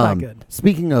 It's not good.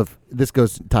 Speaking of, this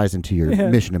ties into your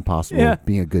Mission Impossible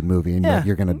being a good movie, and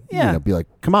you're going to be like,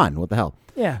 come on, what the hell?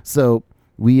 Yeah. So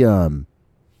we used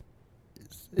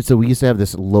to have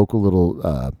this local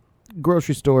little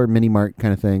grocery store, mini mart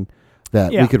kind of thing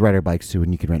that we could ride our bikes to,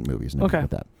 and you could rent movies and everything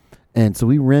like that. And so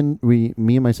me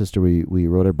and my sister, we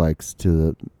rode our bikes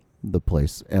to the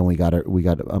place, and we got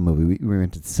a movie. We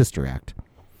rented Sister Act.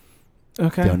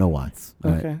 Okay. Don't know why.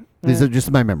 Okay. Right. These are just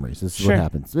my memories. This is what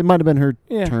happens. It might have been her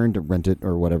turn to rent it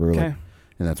or whatever. Okay.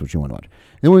 And that's what you want to watch.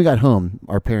 And then when we got home,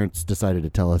 our parents decided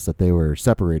to tell us that they were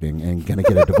separating and going to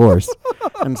get a divorce.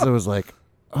 And so it was like,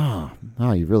 oh,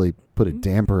 you really put a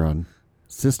damper on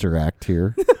Sister Act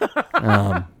here.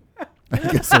 I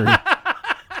guess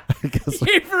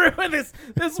you've ruined this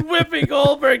Whoopi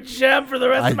Goldberg gem for the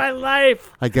rest of my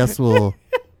life. I guess we'll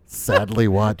sadly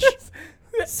watch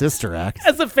Sister Act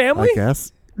as a family. I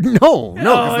guess no,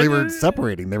 because they were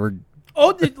separating. They were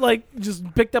Oh, did just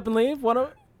picked up and leave?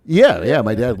 Yeah.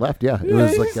 My dad left. Yeah, it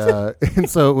was like, and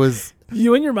so it was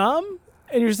you and your mom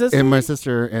and your sister and my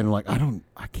sister, and like I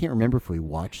can't remember if we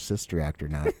watched Sister Act or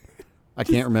not. I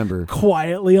can't remember.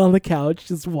 Quietly on the couch,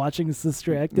 just watching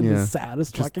Sister Act in the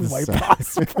saddest fucking way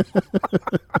possible.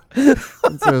 And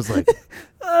so it was like,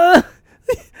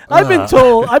 I've been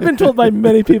told by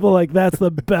many people like that's the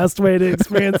best way to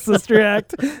experience Sister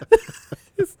Act.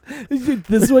 This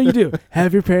is what you do.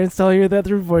 Have your parents tell you that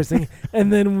they're divorcing,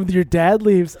 and then when your dad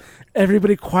leaves,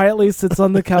 everybody quietly sits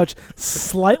on the couch,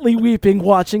 slightly weeping,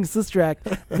 watching Sister Act.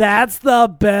 That's the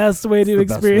best way to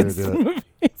experience the movie.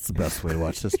 It's the best way to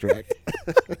watch Sister Act.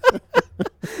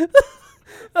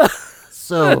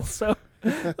 So,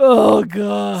 oh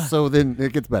god. So then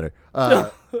it gets better.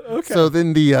 Okay. So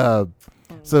then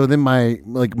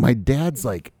my dad's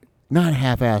like not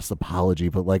half-assed apology,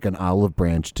 but like an olive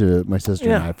branch to my sister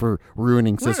and I for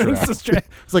ruining Sister Act.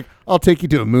 It's like, I'll take you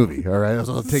to a movie, all right?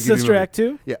 I'll take you to Sister Act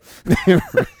 2? Yeah.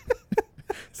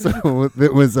 So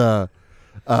it was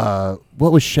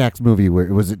what was Shaq's movie?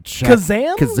 Where was it?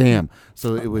 Kazam? Kazam.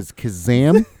 So it was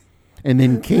Kazam, and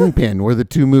then Kingpin were the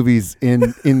two movies in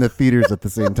the theaters at the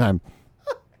same time.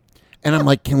 And I'm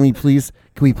like, can we please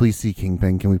see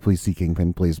Kingpin? Can we please see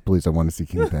Kingpin? Please, I want to see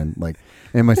Kingpin. Like,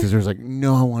 and my sister was like,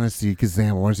 no, I want to see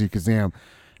Kazam.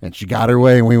 And she got her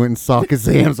way, and we went and saw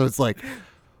Kazam. So it's like,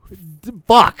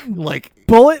 fuck, like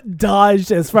bullet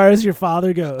dodged as far as your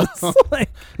father goes.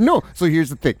 No. So here's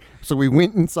the thing. So we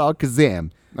went and saw Kazam.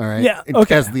 All right. Yeah.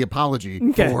 Okay. As the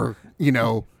apology for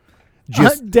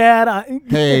just Dad.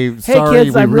 Hey, sorry,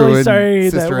 kids, I'm really sorry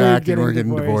Sister that Act and we're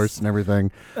getting divorced and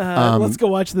everything. Let's go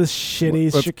watch this shitty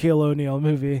Shaquille O'Neal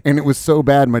movie. And it was so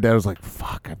bad. My dad was like,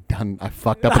 "Fuck, I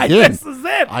fucked up again. This is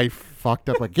it. I fucked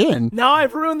up again. Now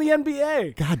I've ruined the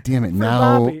NBA. God damn it.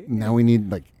 Now we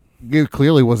need it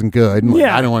clearly wasn't good. And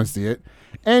I don't want to see it."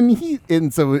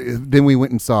 And so then we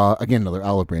went and saw again another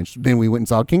olive branch. Then we went and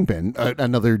saw Kingpin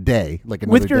another day,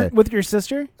 with your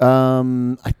sister.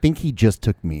 I think he just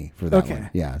took me for that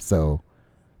one. Yeah, so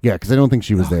because I don't think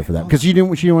she was there for that because she didn't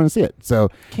want to see it. So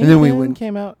Kingpin, and then we went.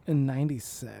 Came out in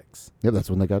 '96. Yeah, that's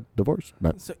when they got divorced.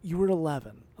 So you were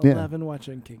 11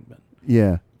 watching Kingpin.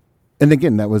 Yeah, and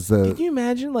again that was. Can you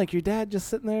imagine your dad just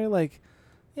sitting there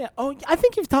yeah? Oh, I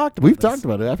think you've talked about. We've talked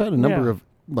about it. I've had a number of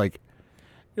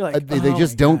You're like, they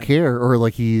just don't care, or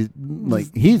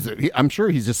I'm sure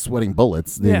he's just sweating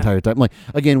bullets the entire time. Like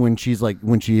again, when she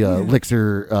licks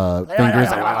her fingers,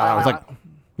 I was like,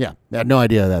 yeah, I had no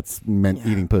idea that's meant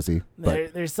eating pussy.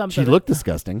 But there's something. She looked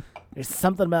disgusting. There's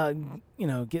something about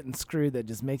getting screwed that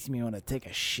just makes me want to take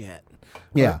a shit.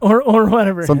 Yeah, or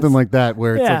whatever. Something like that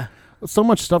where it's like so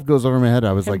much stuff goes over my head.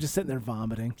 I was I'm just sitting there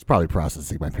vomiting. It's probably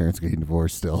processing my parents getting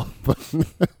divorced still, but.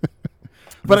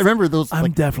 But I remember those.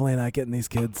 I'm definitely not getting these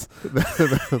kids.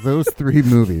 Those three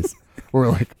movies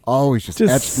were always just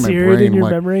etched in my brain. In your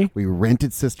memory. We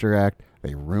rented Sister Act.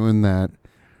 They ruined that.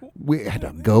 We had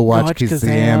to go watch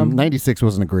Kazam. 96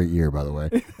 wasn't a great year, by the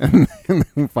way. And then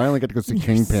we finally got to go see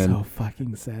Kingpin. So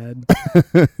fucking sad.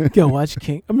 Go watch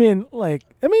Kingpin,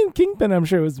 I'm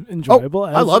sure it was enjoyable.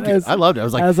 I loved it. I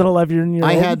was like, as an 11-year-old.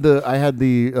 I had the I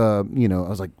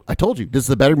was like, I told you, this is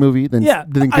a better movie than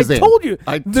Kazam. I told you.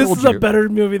 This is a better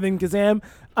movie than Kazam.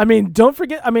 Don't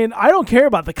forget, I don't care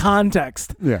about the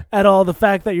context at all. The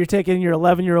fact that you're taking your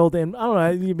 11-year-old and, I don't know,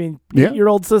 you mean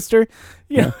 8-year-old sister?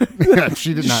 Yeah.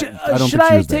 She did not. Should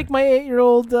I take my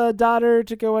 8-year-old daughter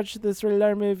to go watch this rated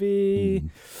R movie?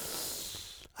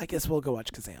 I guess we'll go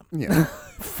watch Kazam. Yeah.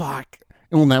 Fuck.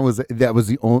 Well, that was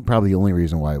probably the only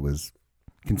reason why it was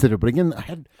considered. But again,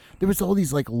 there was all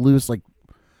these loose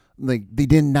they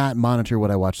did not monitor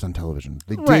what I watched on television.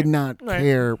 They did not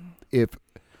care if.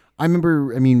 I remember,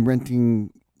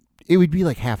 renting, it would be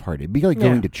half-hearted. It'd be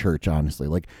going to church, honestly.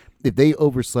 If they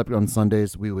overslept on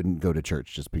Sundays, we wouldn't go to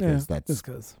church just because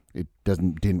it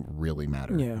didn't really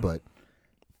matter. Yeah. But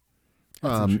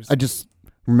I just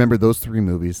remember those three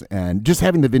movies and just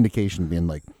having the vindication being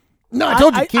no, I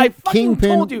told you, I fucking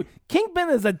told you. Kingpin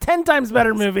is a 10 times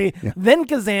better movie than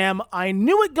Kazam. I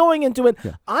knew it going into it.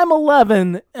 Yeah. I'm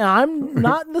 11, and I'm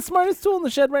not the smartest tool in the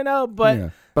shed right now,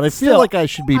 but I feel like I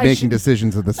should be making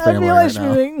decisions with this family right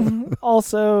now.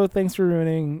 Also, thanks for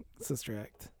ruining Sister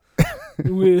Act.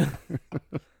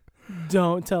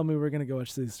 Don't tell me we're going to go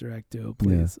watch Sister Act 2,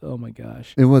 please. Yeah. Oh, my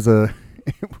gosh. It was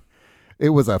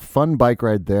a fun bike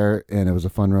ride there, and it was a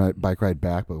fun bike ride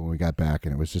back. But when we got back,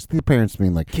 and it was just the parents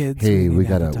being like, "Kids, hey, we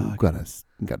gotta talk to you guys."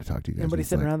 Everybody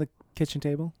sitting around the kitchen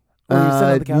table? Or you sitting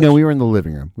on the couch? No, we were in the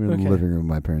living room. We were in the living room.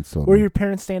 My parents told me. Were your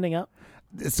parents standing up?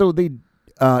 So they,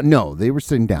 No, they were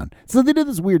sitting down. So they did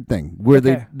this weird thing where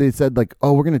they said like,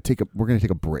 "Oh, we're gonna take a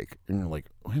break," and you're like,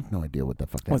 "I have no idea what the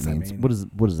fuck that means. What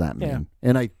does that mean?" Yeah.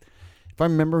 And if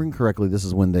I'm remembering correctly, this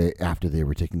is when after they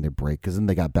were taking their break, because then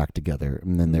they got back together,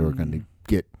 and then they were going to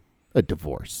get a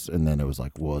divorce, and then it was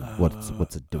like, well,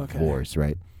 what's a divorce,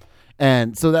 right?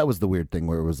 And so that was the weird thing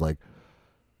where it was like,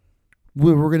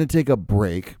 we're going to take a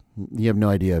break. You have no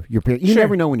idea. Your parents. You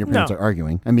never know when your parents are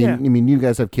arguing. I mean, you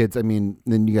guys have kids. I mean,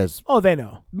 then you guys. Oh, they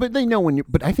know. But they know when you.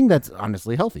 But I think that's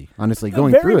honestly healthy. Honestly,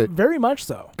 going through it, very much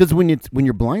so. Because when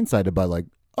you're blindsided by like,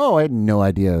 oh, I had no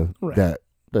idea that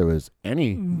there was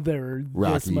any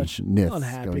much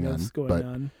unhappiness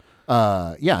going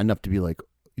on. Enough to be like,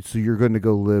 so you're going to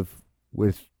go live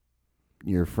with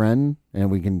your friend,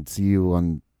 and we can see you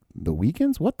on the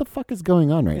weekends. What the fuck is going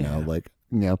on right now? Like.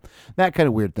 That kind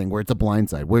of weird thing where it's a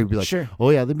blindside where you'd be like,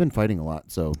 oh yeah, they've been fighting a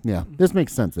lot. So yeah, this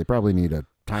makes sense. They probably need a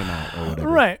timeout or whatever.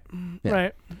 Right.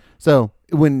 So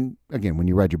when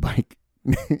you ride your bike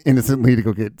innocently to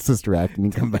go get Sister Act and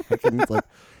you come back and it's like,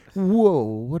 whoa,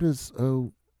 what is,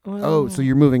 so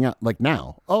you're moving out like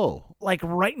now. Oh. Like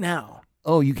right now.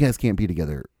 Oh, you guys can't be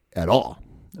together at all.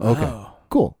 Okay. Oh.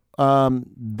 Cool. Wow.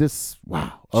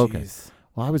 Okay. Jeez.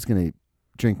 Well, I was going to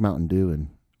drink Mountain Dew and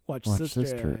watch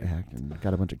Sister Act and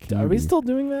got a bunch of candy. Are we still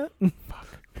doing that? Fuck.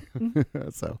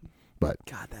 But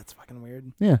God, that's fucking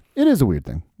weird. Yeah, it is a weird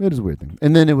thing.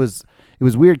 And then it was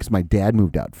weird because my dad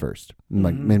moved out first.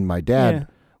 And my dad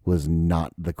was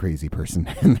not the crazy person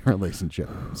in the relationship.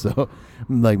 So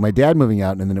like my dad moving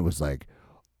out, and then it was like,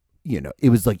 it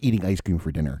was like eating ice cream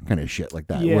for dinner kind of shit like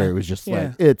that, where it was just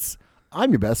like,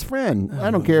 I'm your best friend.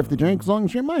 I don't care if they drink as long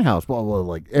as you're in my house. Blah, blah, blah,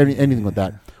 like anything like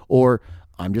that. Or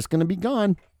I'm just going to be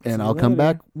gone and I'll come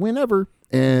back whenever.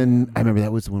 And I remember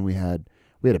that was when we had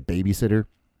a babysitter,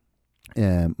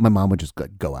 and my mom would just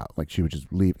go out. Like she would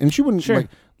just leave, and she wouldn't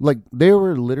like there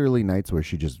were literally nights where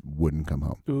she just wouldn't come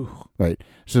home. Ooh. Right.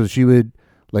 So she would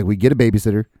we'd get a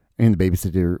babysitter, and the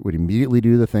babysitter would immediately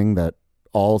do the thing that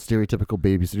all stereotypical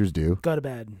babysitters do. Go to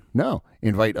bed. No.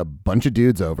 Invite a bunch of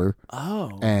dudes over.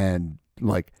 Oh. And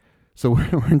so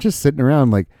we're just sitting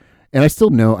around and I still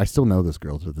know this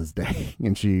girl to this day,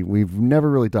 and we've never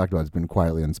really talked about it. It's been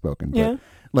quietly unspoken. Yeah.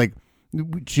 But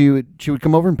she would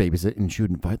come over and babysit, and she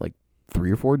would invite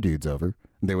 3 or 4 dudes over.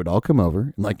 And they would all come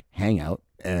over and hang out,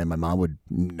 and my mom would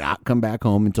not come back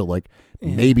home until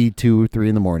maybe 2 or 3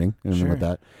 in the morning, and something like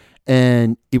that.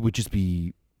 And it would just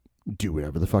be do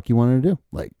whatever the fuck you wanted to do.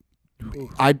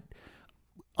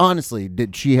 Honestly,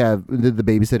 did the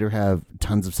babysitter have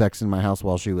tons of sex in my house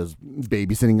while she was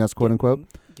babysitting us, quote unquote?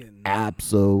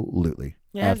 Absolutely.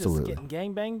 Yeah, absolutely. Just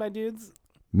getting gangbanged by dudes?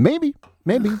 Maybe.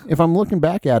 If I'm looking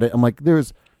back at it, I'm like,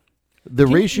 there's the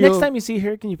ratio. Next time you see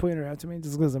her, can you point her out to me?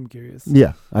 Just because I'm curious.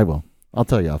 Yeah, I will. I'll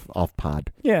tell you off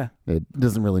pod. Yeah. It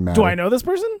doesn't really matter. Do I know this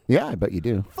person? Yeah, I bet you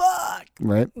do. Fuck.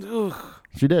 Right? Ugh.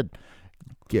 She did.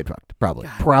 Get fucked.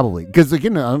 Probably. Because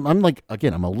again, I'm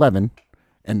 11,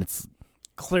 and it's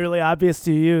clearly obvious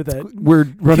to you that we're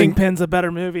running Kingpin's a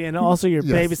better movie, and also you're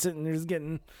babysitting. You're just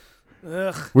getting.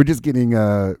 Ugh. We're just getting.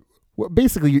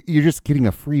 Basically, you're just getting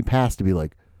a free pass to be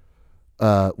like,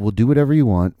 we'll do whatever you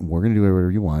want. We're gonna do whatever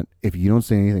you want. If you don't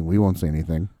say anything, we won't say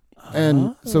anything.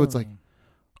 And so it's like,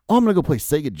 oh, I'm gonna go play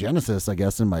Sega Genesis, I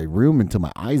guess, in my room until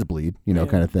my eyes bleed,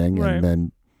 kind of thing. Right. And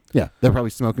then, they're probably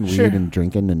smoking weed and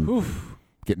drinking and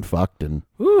getting fucked. And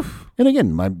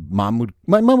again, my mom would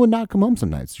not come home some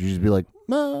nights. She'd just be like,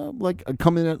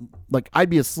 come in, I'd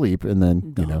be asleep, and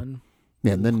then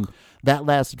and then that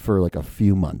lasted for a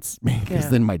few months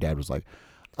because then my dad was like,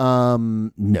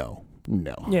 no.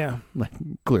 Yeah.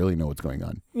 Clearly know what's going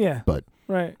on. Yeah. But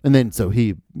right. And then so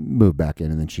he moved back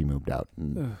in, and then she moved out,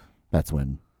 and that's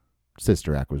when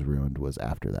Sister Act was ruined. Was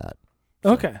after that.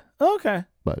 So, okay.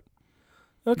 But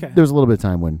there was a little bit of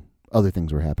time when other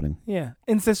things were happening. Yeah.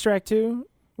 In Sister Act 2,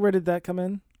 where did that come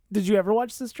in? Did you ever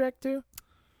watch Sister Act 2?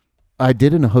 I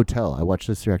did in a hotel. I watched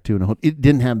Sister Act 2 in a hotel. It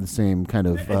didn't have the same kind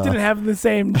of... It didn't have the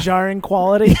same jarring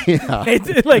quality. Yeah.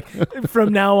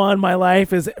 From now on, my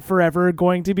life is forever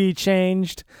going to be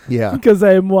changed. Yeah. Because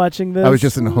I'm watching this. I was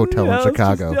just in a hotel in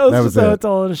Chicago. That was a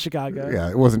hotel in Chicago. Yeah,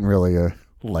 it wasn't really a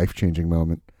life-changing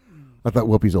moment. I thought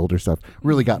Whoopi's older stuff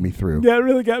really got me through. Yeah, it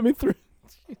really got me through.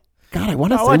 God, I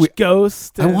want to say... watched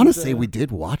Ghost. I want to say we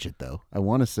did watch it, though. I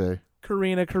want to say...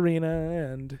 Karina,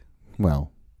 and...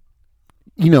 Well...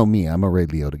 You know me, I'm a Ray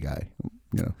Liotta guy.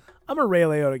 I'm a Ray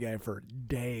Liotta guy for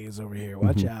days over here.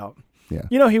 Watch out.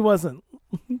 Yeah. He wasn't.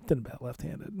 He didn't bat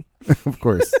left-handed. Of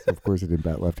course he didn't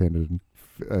bat left-handed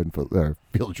in Field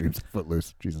of Dreams,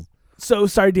 Footloose. Jesus. So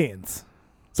Sardines.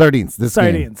 This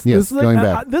Sardines. Game. Yes, going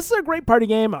back. This is a great party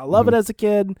game. I love it as a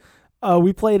kid.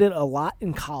 We played it a lot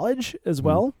in college as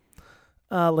well,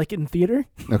 like in theater.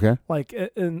 Okay. Like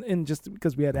in just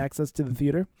because we had access to the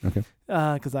theater. Okay.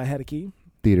 Because I had a key.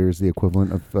 Theater is the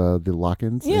equivalent of the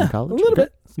lock-ins in college? A little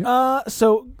bit. Yeah.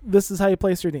 So this is how you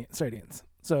play sardines.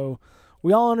 So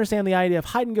we all understand the idea of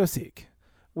hide and go seek,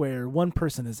 where one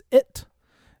person is it,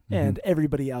 and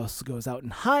everybody else goes out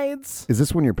and hides. Is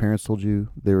this when your parents told you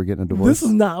they were getting a divorce? This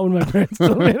is not when my parents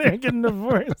told me they were getting a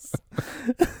divorce.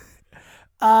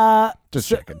 Just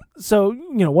checking. So,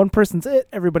 one person's it,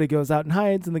 everybody goes out and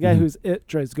hides, and the guy who's it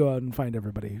tries to go out and find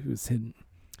everybody who's hidden.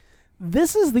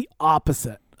 This is the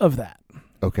opposite of that.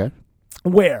 Okay.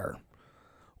 Where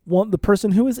the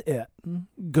person who is it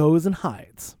goes and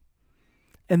hides.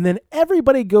 And then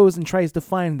everybody goes and tries to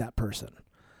find that person.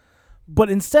 But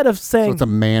instead of saying... So it's a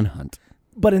manhunt.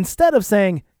 But instead of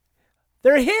saying,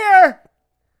 they're here,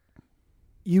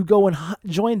 you go and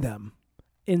join them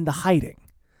in the hiding.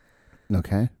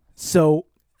 Okay. So,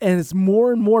 and as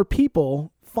more and more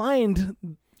people find...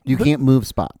 You can't move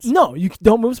spots. No, you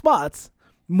don't move spots.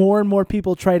 More and more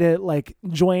people try to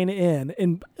join in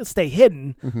and stay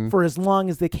hidden for as long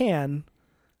as they can.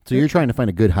 So you're trying to find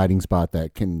a good hiding spot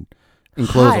that can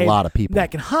enclose a lot of people.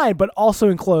 That can hide, but also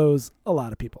enclose a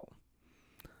lot of people.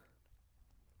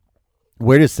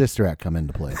 Where does Sister Act come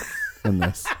into play in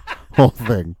this whole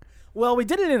thing? Well, we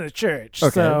did it in a church.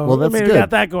 Okay. So well, that's good. We got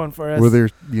that going for us. Were there,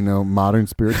 modern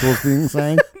spirituals being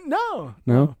sang? No.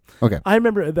 Okay. I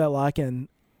remember at that lock-in,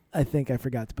 I think I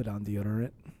forgot to put on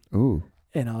deodorant. Ooh.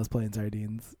 And I was playing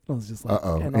sardines. I was just like,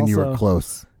 uh-oh. And you were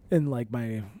close. And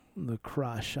the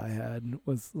crush I had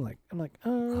was like, I'm like,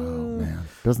 oh man,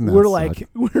 doesn't that suck?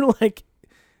 We're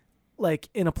like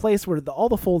in a place where all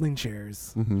the folding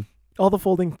chairs, all the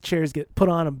folding chairs get put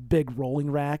on a big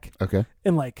rolling rack, okay,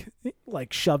 and like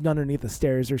shoved underneath the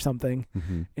stairs or something,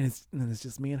 and it's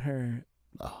just me and her,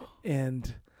 and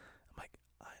I'm like,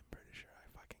 I'm pretty sure I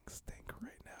fucking stink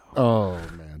right now. Oh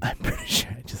man, I'm pretty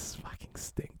sure I just fucking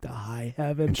stink to high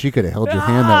heaven. And she could have held your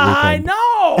hand that weekend.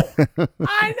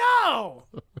 I know.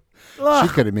 She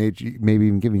could have maybe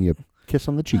even given you a kiss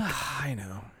on the cheek. I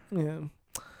know. Yeah.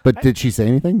 But did she say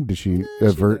anything? Did she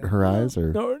avert her eyes?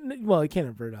 Or no, well, you can't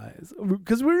avert eyes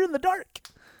because we're in the dark.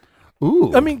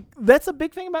 Ooh. I mean, that's a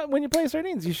big thing about when you play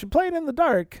sardines. You should play it in the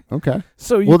dark. Okay.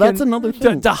 So you that's another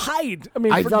thing. To hide. I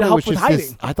mean, I thought to help with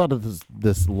hiding. I thought it was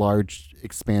this large,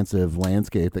 expansive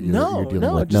landscape that you're dealing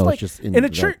with. No, it's just in a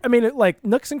church. I mean, like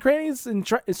nooks and crannies, and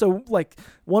so like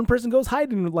one person goes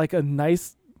hiding like a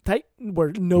nice tight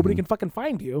where nobody can fucking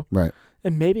find you. Right.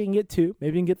 And maybe you can get 2,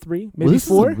 maybe you can get 3, maybe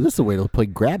 4. This is a way to play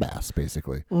grab ass,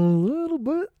 basically. A little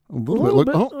bit.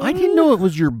 Look, I didn't know it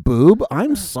was your boob.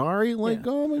 I'm sorry. Oh my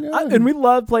god. And we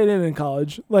love playing it in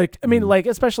college. Like, I mean, like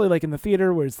especially like in the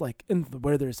theater where it's like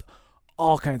where there's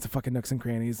all kinds of fucking nooks and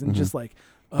crannies and just like.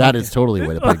 That is totally a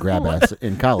way to play grab ass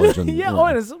in college. And,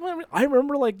 I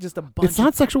remember like just a bunch. It's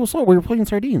not sexual assault. We were playing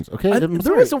sardines, okay?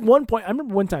 There was at one point, I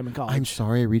remember one time in college. I'm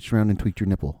sorry I reached around and tweaked your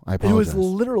nipple. I apologize. It was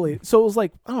literally, so it was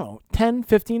like, I don't know, 10,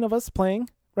 15 of us playing,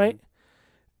 right?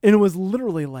 And it was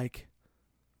literally like,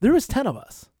 there was 10 of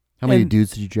us. How many dudes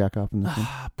did you jack off in this one?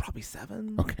 Probably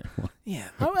 7. Okay. Well, yeah.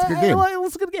 It's a good game.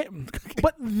 It's a good game.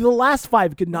 But the last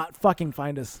 5 could not fucking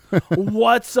find us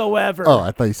whatsoever. Oh,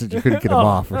 I thought you said you couldn't get them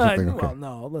off or something. Okay. Well,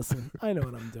 no, listen. I know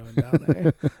what I'm doing down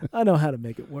there. I know how to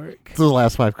make it work. So the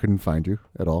last 5 couldn't find you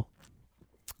at all?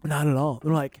 Not at all.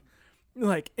 They're like,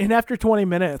 and after 20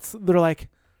 minutes, they're like,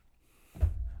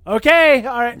 okay,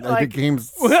 all right. The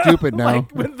game's stupid now.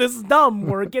 Like, this is dumb.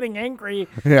 We're getting angry.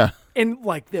 Yeah. And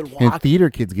like they walk. And theater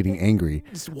kids getting angry,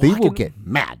 they will get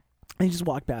mad. They just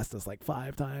walk past us like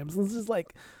 5 times. And it's just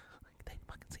like they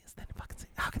fucking see us. They fucking see.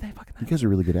 How can they fucking? You guys are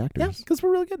really good actors. Yeah, because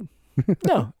we're really good.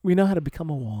 No, we know how to become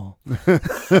a wall.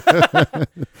 The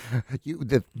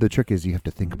trick is you have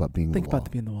to think about being think the wall.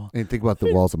 about being the wall. And think about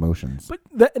the wall's emotions. But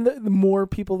the more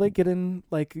people that get in,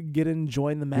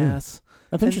 join the mass.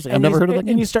 That's interesting. I've never heard of that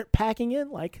game. And you start packing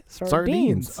in like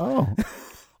sardines. Oh.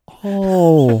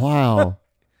 Oh, wow.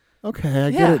 Okay, I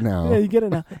get it now. Yeah, you get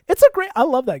it now. I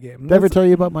love that game. Did I ever tell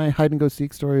you about my hide and go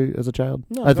seek story as a child?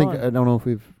 No, I don't know if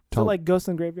we've told. So like Ghost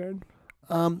in the Graveyard?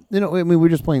 I mean,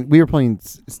 we were playing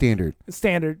standard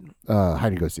hide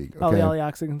and go seek. Okay? Ollie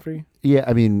oxygen free. Yeah,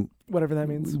 I mean, whatever that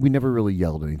means. We never really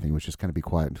yelled anything. It was just kind of be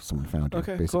quiet until someone found you.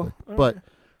 Okay, basically. Cool. But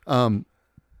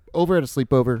over at a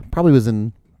sleepover, probably was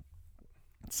in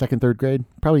 2nd, 3rd grade,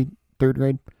 probably 3rd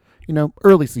grade.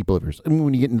 Early sleepovers. I mean,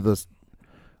 when you get into this.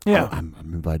 Yeah, I'm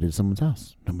invited to someone's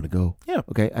house. I'm going to go. Yeah.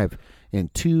 Okay. I have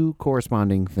 2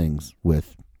 corresponding things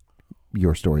with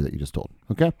your story that you just told.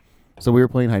 Okay. So we were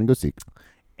playing hide and go seek.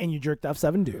 And you jerked off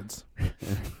 7 dudes.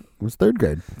 was third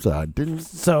grade, so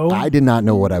I did not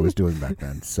know what I was doing back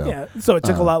then. So yeah, so it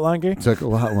took a lot longer. It took a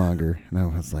lot longer, and I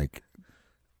was like,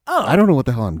 "Oh, I don't know what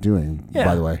the hell I'm doing." Yeah.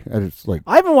 By the way,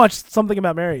 I haven't watched Something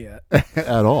About Mary yet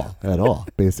at all,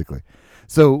 basically.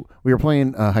 So we were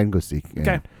playing hide and go seek.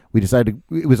 Okay. We decided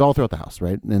it was all throughout the house,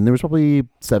 right? And there was probably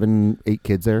 7, 8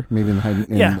 kids there, maybe in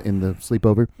the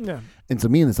sleepover. Yeah. And so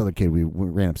me and this other kid, we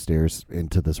ran upstairs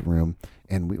into this room,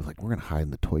 and we were like, we're gonna hide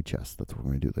in the toy chest. That's what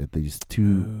we're gonna do. These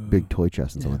 2 big toy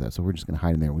chests and stuff like that. So we're just gonna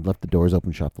hide in there. We left the doors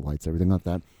open, shut off the lights, everything like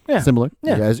that. Yeah. Similar,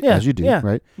 as you do,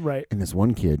 right? Right. And this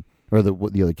one kid, or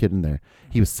the other kid in there,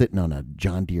 he was sitting on a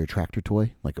John Deere tractor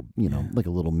toy, like a like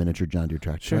a little miniature John Deere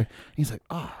tractor toy. And he's like,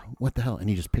 what the hell? And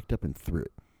he just picked up and threw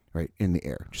it. Right in the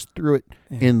air, just threw it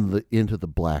into the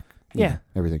black,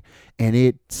 everything, and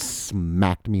it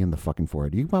smacked me in the fucking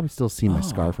forehead. You can probably still see my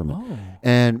scar from it,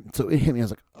 and so it hit me. I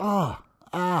was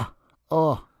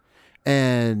like,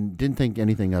 and didn't think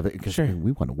anything of it because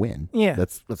we want to win. Yeah,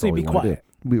 that's so all we want to do.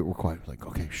 We were quiet, like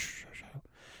okay, shh.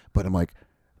 But I'm like,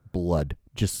 blood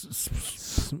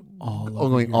just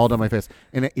all down my face,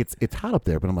 and it's hot up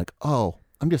there. But I'm like,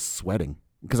 I'm just sweating.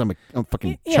 Because I'm a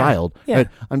fucking child. Yeah. Right?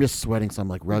 I'm just sweating, so I'm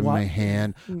like rubbing my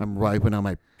hand. I'm wiping on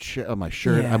my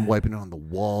shirt. Yeah. I'm wiping it on the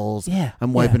walls. Yeah.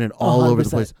 I'm wiping it all over the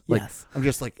place. Like I'm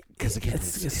just like, because again,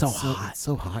 it's so hot. It's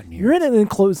so hot in here. You're in an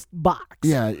enclosed box.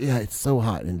 Yeah, it's so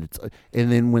hot, and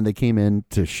then when they came in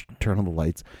to turn on the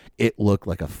lights, it looked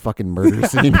like a fucking murder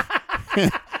scene,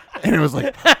 and it was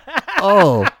like,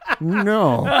 oh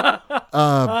no.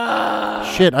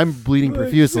 Shit, I'm bleeding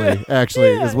profusely.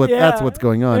 Actually, that's what's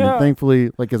going on. And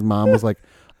thankfully, like his mom was like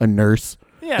a nurse,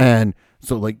 and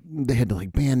so like they had to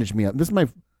like bandage me up.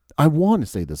 I want to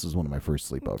say this is one of my first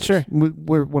sleepovers. Sure,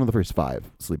 we're one of the first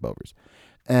 5 sleepovers,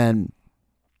 and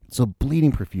so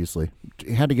bleeding profusely.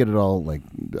 Had to get it all like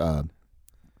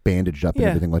bandaged up and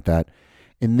everything like that,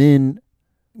 and then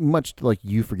much like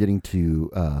you forgetting to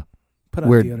put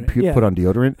on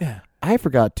deodorant. Yeah. I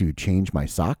forgot to change my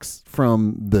socks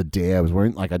from the day I was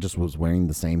wearing. Like I just was wearing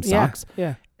the same socks.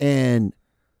 Yeah. And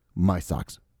my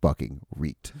socks fucking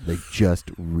reeked. They just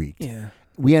reeked. Yeah.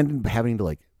 We ended up having to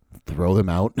like throw them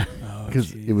out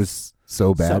because it was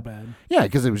so bad. So bad. Yeah,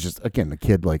 because it was just again a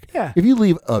kid like if you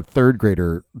leave a 3rd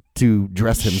grader to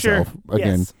dress himself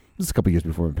again. Yes. This is a couple years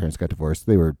before my parents got divorced.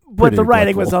 They were but the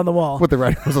writing was on the wall.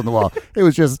 It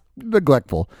was just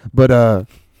neglectful. But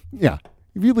yeah.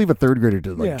 If you leave a 3rd grader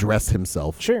to like dress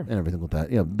himself and everything like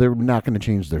that, they're not going to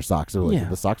change their socks. They're like,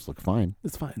 the socks look fine.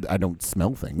 It's fine. I don't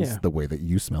smell things the way that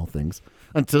you smell things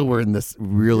until we're in this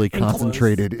really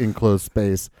concentrated, enclosed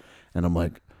space. And I'm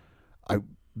like,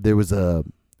 there was a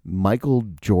Michael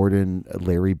Jordan,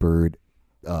 Larry Bird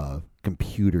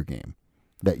computer game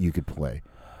that you could play.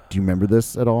 Do you remember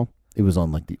this at all? It was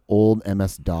on like the old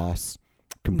MS-DOS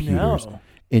computers. No.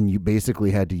 And you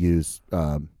basically had to use...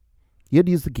 you had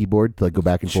to use the keyboard to like go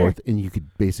back and forth, and you could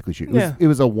basically shoot. It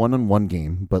was a one-on-one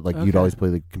game, but like you'd always play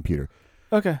the computer.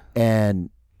 Okay. And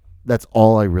that's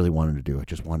all I really wanted to do. I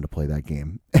just wanted to play that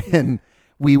game. And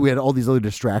we had all these other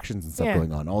distractions and stuff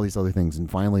going on, all these other things. And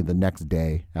finally, the next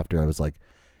day, after I was like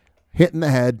hit in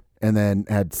the head and then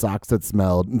had socks that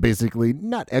smelled, and basically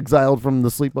not exiled from the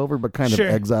sleepover, but kind of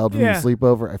exiled from the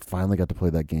sleepover, I finally got to play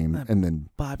that game. And then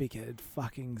Bobby kid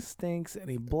fucking stinks, and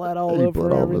he bled all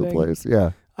over the place.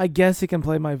 Yeah. I guess you can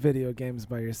play my video games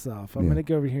by yourself. I'm gonna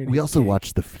go over here. We also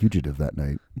watched The Fugitive that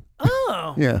night.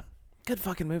 Oh. Yeah. Good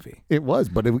fucking movie. It was,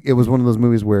 but it was one of those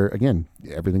movies where, again,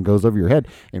 everything goes over your head.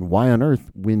 And why on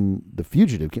earth, when did The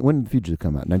Fugitive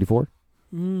come out? 94?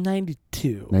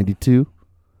 92. 92?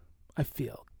 I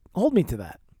feel. Hold me to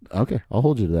that. Okay, I'll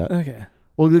hold you to that. Okay.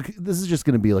 Well, this is just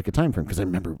going to be like a time frame because I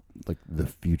remember like The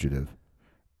Fugitive.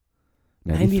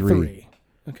 93.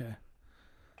 Okay. Great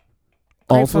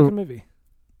also, movie.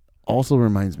 Also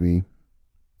reminds me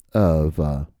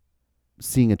of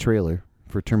seeing a trailer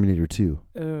for Terminator 2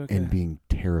 and being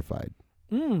terrified.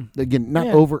 Again, not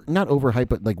overhyped,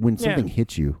 but like when something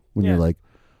hits you, when you're like,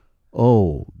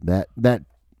 oh, that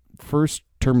first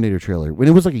Terminator trailer, when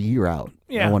it was like a year out,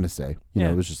 I want to say,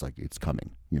 it was just like, it's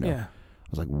coming, I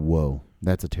was like, whoa,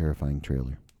 that's a terrifying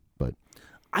trailer. But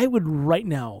I would right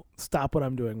now stop what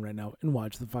I'm doing right now and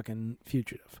watch the fucking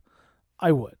Fugitive.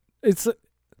 I would. It's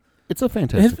a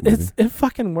fantastic movie. It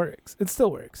fucking works. It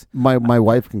still works. My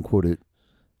wife can quote it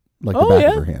like the back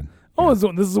of her hand. Oh,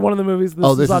 this is one of the movies.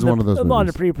 This is one of those movies. On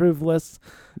a pre-approved list.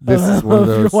 This is one of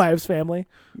those. Your wife's family.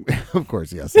 Of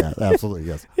course, yes. Yeah, absolutely,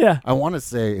 yes. Yeah. I want to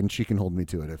say, and she can hold me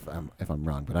to it if I'm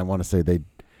wrong, but I want to say they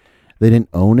didn't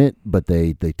own it, but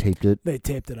they taped it. They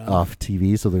taped it off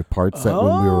TV. So there are parts that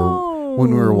when we were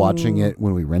when we were watching it,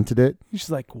 when we rented it. She's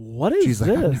like, what is this? She's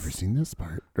like, I've never seen this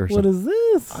part. Or what is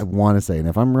this? I want to say, and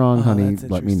if I'm wrong, honey,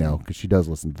 let me know, because she does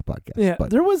listen to the podcast. Yeah, but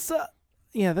there was,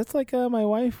 that's like my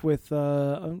wife with,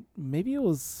 maybe it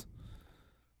was,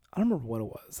 I don't remember what it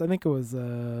was. I think it was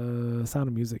Sound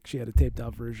of Music. She had a taped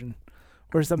out version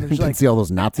or something. You can see all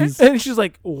those Nazis. And she's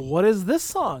like, what is this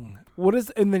song? What is,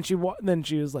 and then she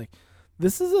was like,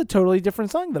 this is a totally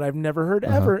different song that I've never heard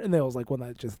ever. And they was like, when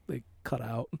that just they cut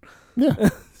out. Yeah.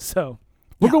 So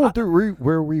we're going through,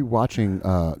 we're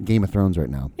rewatching Game of Thrones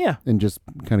right now. Yeah. And just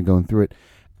kind of going through it.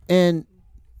 And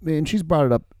she's brought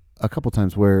it up a couple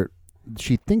times where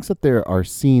she thinks that there are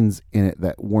scenes in it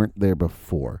that weren't there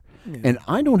before. Yeah. And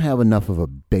I don't have enough of a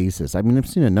basis. I mean, I've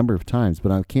seen it a number of times,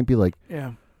 but I can't be like,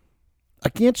 I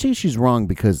can't say she's wrong,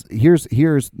 because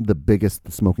here's the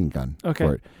biggest smoking gun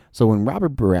for it. So when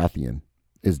Robert Baratheon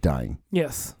is dying.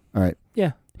 Yes. All right.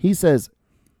 Yeah. He says,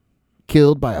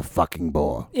 killed by a fucking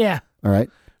boar. Yeah. All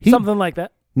right. Something like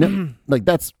that. No, like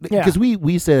that's because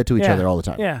we say that to each other all the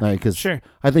time. Yeah. Right. Because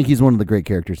I think he's one of the great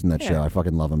characters in that show. I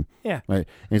fucking love him. Yeah. Right.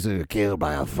 And he's like, killed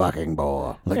by a fucking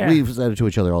boar. Like we've said it to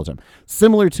each other all the time.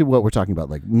 Similar to what we're talking about.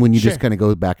 Like when you just kind of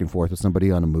go back and forth with somebody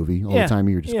on a movie all the time,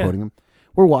 you're just quoting him.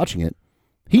 We're watching it.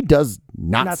 He does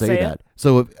not say that.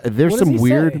 So if there's some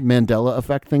weird Mandela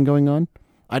effect thing going on,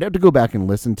 I'd have to go back and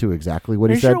listen to exactly what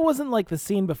he said. Are you sure it wasn't like the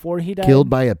scene before he died? Killed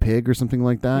by a pig or something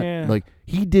like that? Yeah. Like,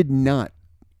 he did not,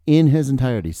 in his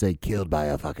entirety, say killed by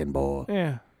a fucking boar.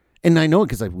 Yeah. And I know it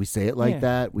because we say it like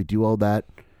that. We do all that.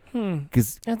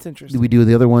 Because that's interesting. We do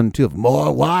the other one, too, of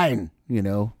more wine,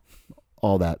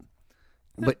 all that.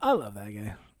 But I love that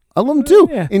guy. I love him, too.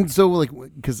 Yeah. And so,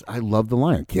 because I love the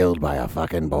line, killed by a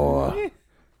fucking boar.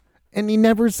 And he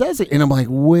never says it. And I'm like,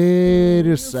 wait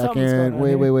a second.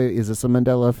 Wait. Is this a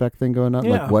Mandela effect thing going on?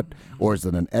 Yeah. Like what? Or is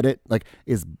it an edit? Like,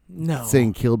 is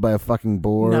saying killed by a fucking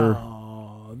boar?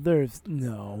 No, there's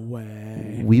no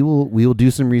way. We will do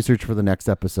some research for the next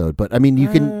episode. But I mean, you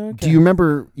can. Do you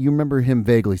remember him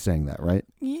vaguely saying that, right?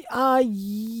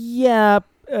 Yeah.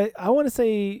 I want to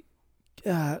say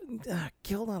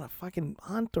killed on a fucking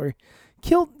hunt, or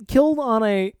killed on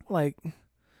a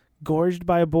gorged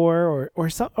by a boar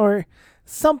or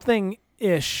something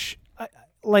ish.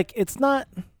 Like, it's not.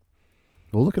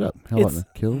 We'll look it up. How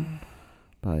about killed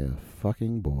by a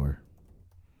fucking boar?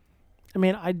 I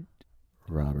mean,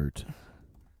 Robert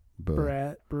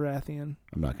Baratheon.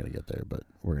 I'm not going to get there, but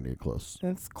we're going to get close.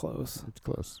 It's close. It's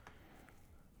close.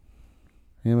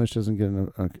 Hamish doesn't get enough.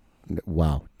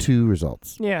 Wow, 2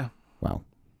 results. Yeah. Wow.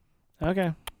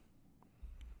 Okay.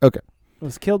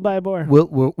 Was killed by a boar.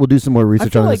 We'll do some more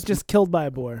research on this. I feel like just killed by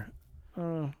a boar.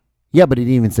 Yeah, but he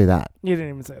didn't even say that. You didn't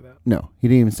even say that. No, he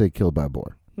didn't even say killed by a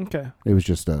boar. Okay. It was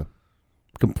just a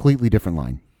completely different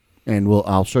line, and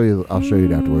I'll show you. I'll show you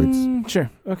it afterwards. Sure.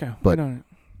 Okay. But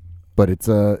it's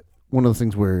one of those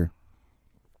things where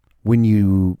when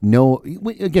you know,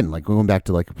 again, like going back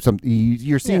to like some,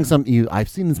 you're seeing something. I've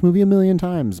seen this movie a million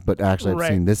times, but actually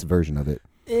I've seen this version of it.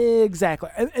 Exactly.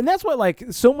 And that's what, like,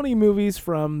 so many movies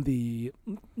from the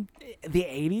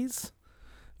 80s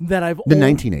that I've... The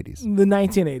 1980s. The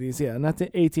 1980s, yeah. Not the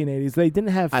 1880s. They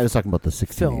didn't have... I was talking about the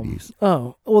 1680s. Film.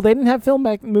 Oh. Well, they didn't have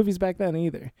movies back then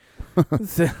either.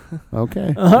 So,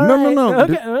 okay. No.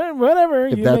 Okay, whatever.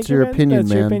 If that's your opinion, that's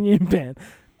man. Your opinion,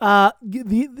 man.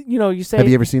 You say... Have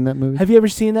you ever seen that movie? Have you ever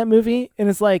seen that movie? And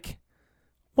it's like,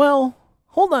 well,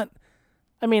 hold on.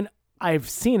 I mean... I've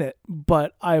seen it,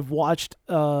 but I've watched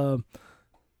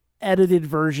edited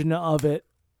version of it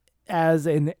as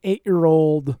an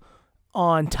 8-year-old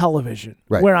on television,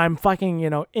 where I'm fucking,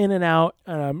 in and out.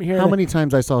 And I'm here. How many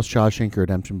times I saw Shawshank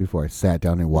Redemption before I sat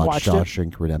down and watched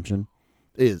Shawshank Redemption?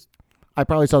 I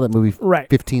probably saw that movie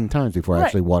 15 times before I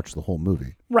actually watched the whole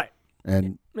movie. Right.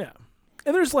 And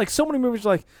and there's like so many movies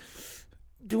like,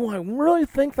 do I really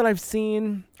think that I've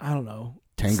seen, I don't know,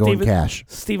 Tango and Cash.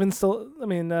 Not Steven Seagal,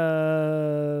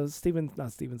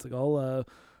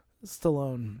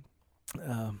 Stallone.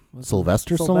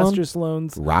 Sylvester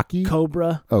Stallone's Rocky?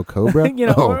 Cobra. Oh, Cobra?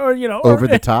 Over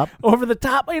the Top? Over the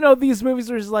Top. These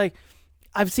movies are just like,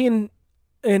 I've seen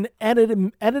an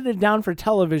edited down for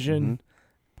television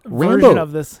version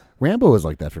of this. Rambo is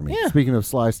like that for me. Yeah. Speaking of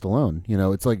Sly Stallone,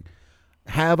 it's like,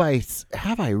 have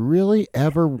I really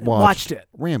ever watched it?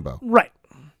 Rambo? Right.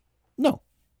 No.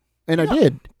 And I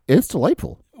did. It's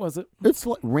delightful. Was it? It's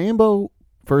Rambo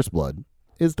First Blood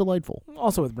is delightful.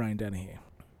 Also with Brian Dennehy.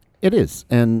 It is.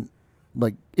 And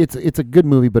like it's a good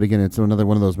movie, but again, it's another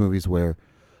one of those movies where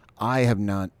I have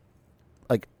not,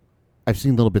 like, I've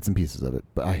seen little bits and pieces of it,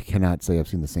 but I cannot say I've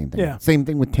seen the same thing. Yeah. Same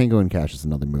thing with Tango and Cash is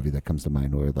another movie that comes to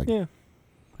mind where, like,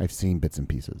 I've seen bits and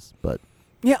pieces, but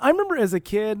Yeah, I remember as a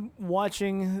kid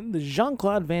watching the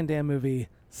Jean-Claude Van Damme movie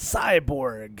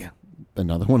Cyborg.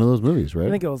 Another one of those movies, right?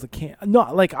 I think it was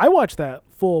I watched that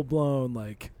full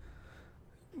blown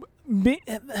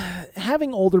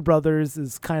having older brothers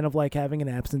is kind of like having an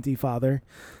absentee father.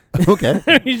 Okay.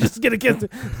 You just get a kid to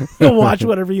watch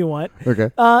whatever you want.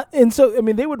 Okay. And so, I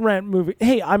mean, they would rent movie.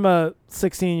 Hey, I'm a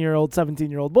 16-year-old,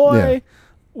 17-year-old boy. Yeah.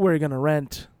 We're going to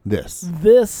rent this.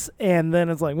 And then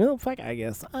it's like, well, fuck, I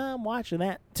guess I'm watching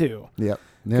that too. Yep.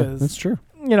 Yeah, that's true.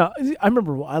 You know, I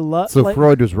remember I love. So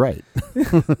Freud was right.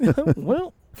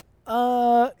 Well,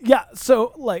 yeah.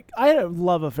 So I had a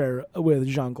love affair with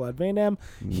Jean-Claude Van Damme.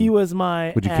 He was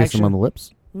my. Would you kiss him on the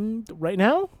lips? Right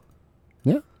now?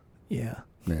 Yeah. Yeah.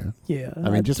 Yeah. Yeah.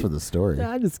 I mean, just for the story. Yeah,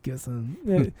 I just kiss him.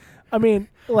 I mean,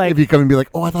 if you come and be like,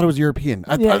 "Oh, I thought it was European."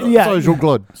 Sorry,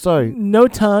 Jean-Claude. Sorry. No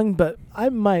tongue, but I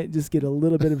might just get a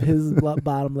little bit of his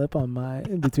bottom lip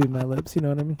in between my lips. You know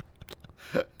what I mean?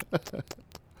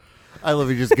 I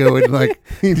love you. Just go and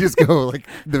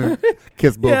the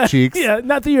kiss both cheeks. Yeah,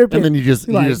 not the European. And then you just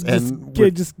end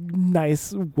just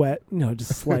nice, wet,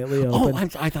 just slightly open. Oh,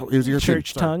 I thought it was your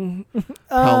church tongue.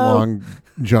 How long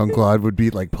Jean-Claude would be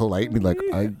polite and be like,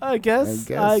 I guess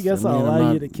I'll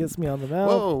allow you to kiss me on the mouth.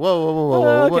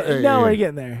 Whoa. Okay, now we're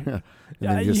getting there.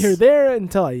 You're there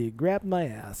until you grab my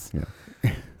ass. Yeah.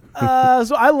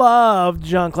 So I loved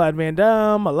Jean-Claude Van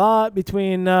Damme a lot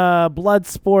between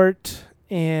Bloodsport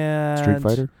and Street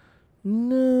Fighter?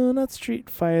 No, not Street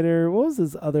Fighter. What was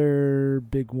his other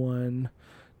big one?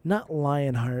 Not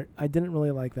Lionheart. I didn't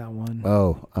really like that one.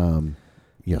 Oh,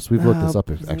 yes, we've looked this up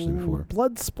actually before.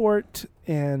 Bloodsport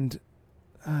and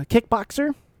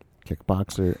Kickboxer.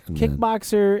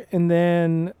 And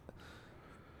then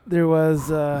there was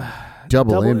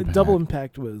Double Impact. Double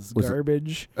Impact was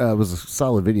garbage. It was a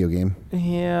solid video game.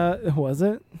 Yeah, was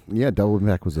it? Yeah, Double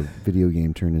Impact was a video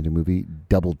game turned into a movie.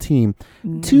 Double Team.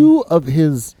 2 of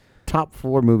his top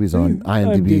 4 movies on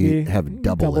IMDb have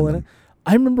double in them.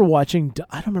 I remember watching.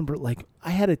 I don't remember. I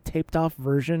had a taped off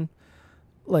version.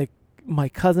 My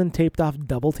cousin taped off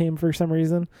Double Team for some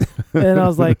reason, and I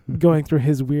was going through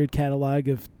his weird catalog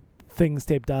of things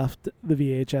taped off the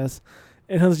VHS,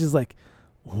 and I was just like,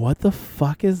 what the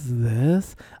fuck is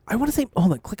this? I want to say,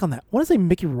 hold on, click on that. I want to say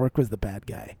Mickey Rourke was the bad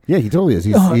guy. Yeah, he totally is.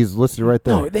 He's listed right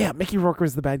there. Oh, yeah, Mickey Rourke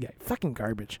was the bad guy. Fucking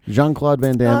garbage. Jean-Claude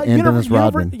Van Damme and Dennis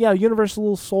Rodman. Yeah,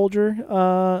 Universal Soldier.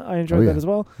 I enjoyed that as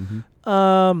well.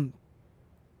 Mm-hmm.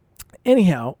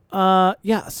 Anyhow,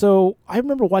 so I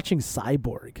remember watching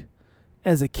Cyborg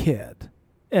as a kid,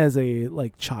 as a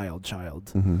child.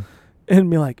 Mm-hmm. And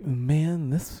be like,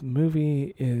 man, this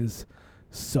movie is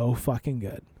so fucking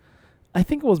good. I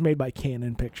think it was made by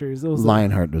Canon Pictures. It was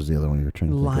Lionheart was the other one you were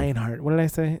trying to think of. Lionheart. What did I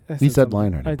say? You said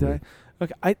Lionheart. I did.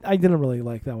 Okay, I didn't really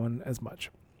like that one as much.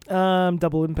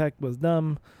 Double Impact was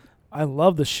dumb. I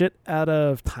love the shit out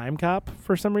of Time Cop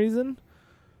for some reason.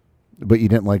 But you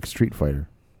didn't like Street Fighter.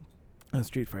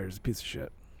 Street Fighter's a piece of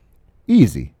shit.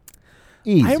 Easy.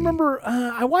 I remember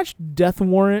I watched Death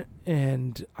Warrant,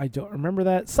 and I don't remember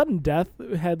that. Sudden Death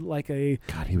had a...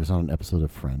 God, he was on an episode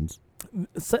of Friends.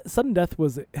 Sudden Death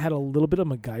had a little bit of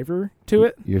MacGyver to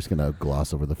it. You're just going to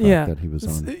gloss over the fact that he was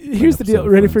on... Here's the deal.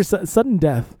 Ready for Sudden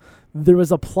Death? There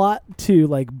was a plot to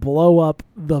blow up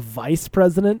the vice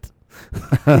president.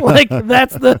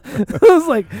 That's it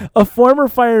was a former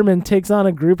fireman takes on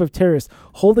a group of terrorists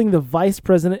holding the vice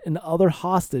president and other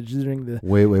hostage during the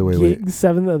Game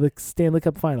 7 of the Stanley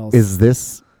Cup Finals. Is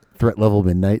this Threat Level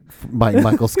Midnight by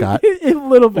Michael Scott? A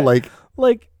little bit.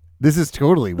 This is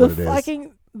totally what it is.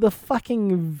 The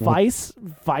fucking vice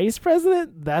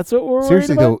president? That's what we're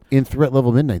seriously worried about? though, in Threat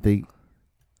Level Midnight,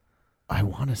 I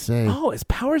want to say... Oh, is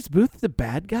Powers Booth the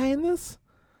bad guy in this?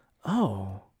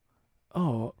 Oh.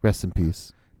 Rest in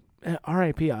peace.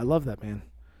 R.I.P. I love that man.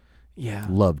 Yeah.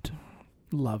 Loved.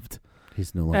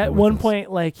 He's no longer at with one us.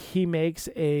 point, he makes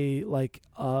a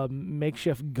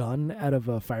makeshift gun out of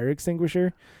a fire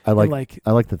extinguisher. I like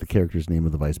that the character's name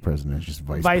of the vice president is just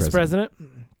vice president.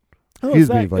 Oh, Excuse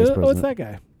me, vice president. What's that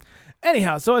guy?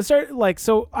 Anyhow, so I started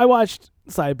so I watched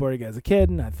Cyborg as a kid,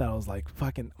 and I thought it was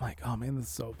fucking oh man, this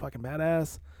is so fucking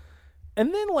badass.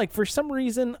 And then for some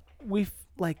reason we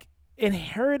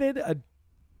inherited a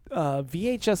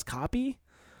VHS copy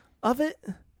of it.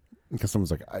 Because someone's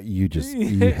like, you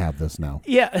have this now.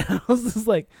 Yeah. I was just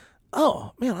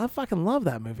oh, man, I fucking love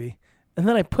that movie. And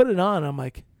then I put it on, and I'm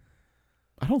like,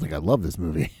 I don't think I love this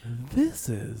movie. This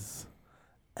is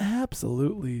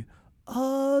absolutely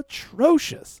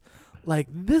atrocious.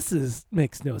 This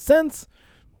makes no sense.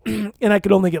 And I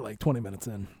could only get 20 minutes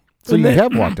in. So you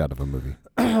have walked out of a movie.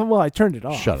 Well, I turned it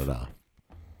off. Shut it off.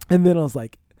 And then I was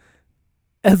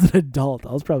as an adult,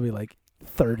 I was probably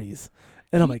 30s.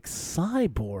 And I'm like,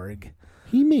 Cyborg.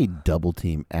 He made Double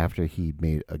Team after he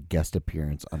made a guest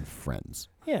appearance on Friends.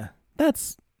 Yeah.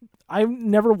 I've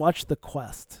never watched The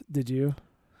Quest. Did you?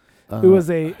 It was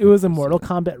a Mortal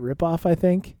Kombat ripoff, I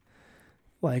think.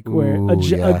 Like where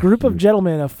a group of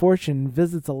gentlemen of fortune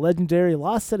visits a legendary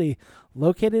lost city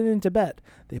located in Tibet.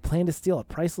 They plan to steal a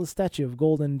priceless statue of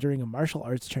Golden during a martial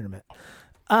arts tournament.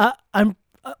 I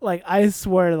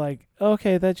swear, like,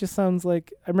 okay, that just sounds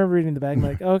like, I remember reading the back,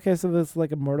 like, okay, so this is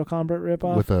like a Mortal Kombat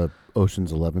ripoff. With a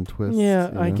Ocean's 11 twist.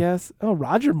 Yeah, I guess. Oh,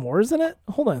 Roger Moore's in it?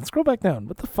 Hold on, scroll back down.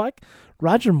 What the fuck?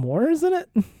 Roger Moore is in it?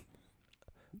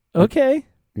 Okay.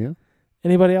 Yeah.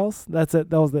 Anybody else? That's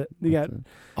it. That was it. You got.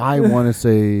 I want to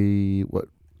say what.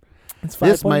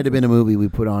 This might have been a movie we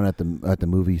put on at the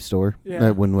movie store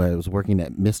when I was working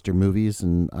at Mr. Movies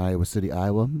in Iowa City,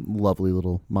 Iowa. Lovely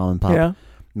little mom and pop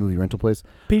movie rental place.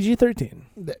 PG-13.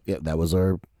 That was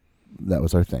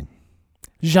our thing.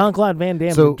 Jean-Claude Van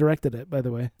Damme directed it, by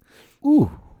the way.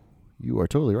 Ooh, you are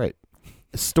totally right.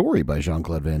 A story by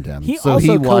Jean-Claude Van Damme. He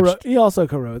also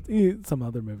co-wrote some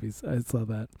other movies. I saw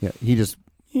that. Yeah, he just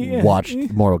watched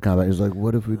Mortal Kombat. He was like,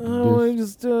 "What if we do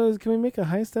this? Can we make a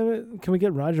heist of it? Can we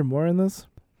get Roger Moore in this?"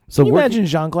 So can you imagine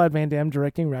Jean-Claude Van Damme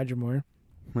directing Roger Moore?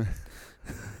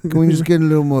 Can we just get a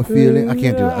little more feeling? I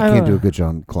can't do it. I can't do a good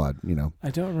Jean-Claude. I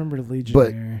don't remember the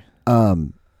Legionnaire. But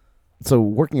so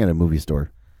working at a movie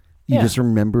store, you just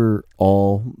remember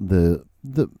all the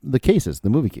cases, the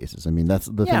movie cases. I mean, that's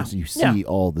the things you see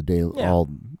all the day, all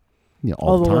the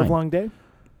time. Live long day.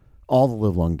 All the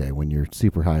live long day when you're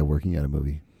super high working at a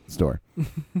movie store.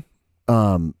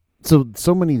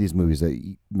 So many of these movies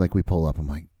that like we pull up, I'm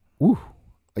like, ooh,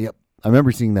 yep. I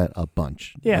remember seeing that a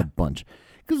bunch. Yeah. A bunch.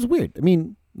 Because it's weird. I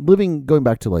mean, going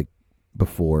back to like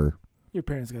before. Your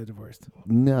parents got divorced.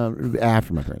 No,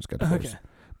 after my parents got divorced. Okay.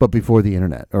 But before the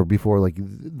internet or before like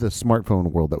the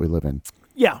smartphone world that we live in.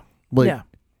 Yeah. Like,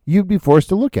 you'd be forced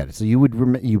to look at it. So you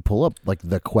would you pull up like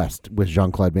The Quest with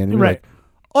Jean-Claude Van Damme. Right. Like,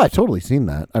 oh, I've totally seen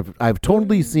that. I've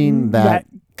totally seen that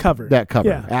cover. That cover.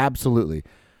 Yeah. Absolutely.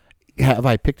 Have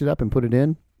I picked it up and put it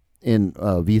in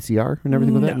VCR and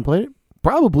everything like that and played it?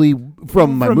 Probably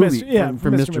from my movie.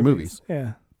 From Mr. Movies.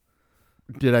 Yeah.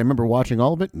 Did I remember watching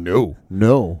all of it? No.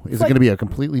 Is it going to be a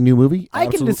completely new movie? I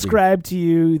can describe to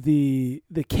you the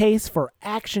case for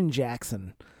Action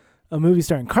Jackson, a movie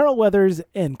starring Carl Weathers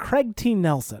and Craig T.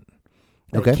 Nelson.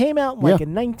 It came out in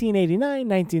 1989,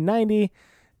 1990,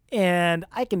 and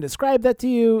I can describe that to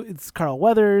you. It's Carl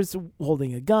Weathers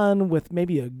holding a gun with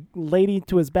maybe a lady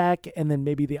to his back and then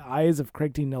maybe the eyes of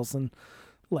Craig T. Nelson,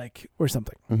 or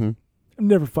something. Mm-hmm. I've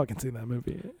never fucking seen that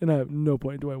movie, and I have no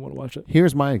point do I want to watch it.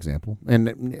 Here's my example, and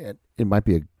it might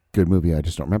be a good movie. I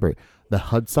just don't remember it. The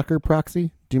Hudsucker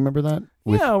Proxy. Do you remember that?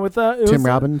 With Tim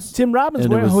Robbins. Tim Robbins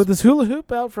with this hula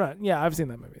hoop out front. Yeah, I've seen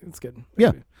that movie. It's good.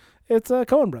 Yeah. It's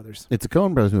Coen Brothers. It's a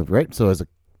Coen Brothers movie, right? So as a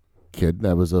kid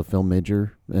that was a film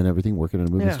major and everything, working in a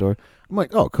movie store, I'm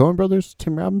like, oh, Coen Brothers,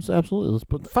 Tim Robbins, absolutely. Let's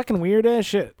put fucking weird ass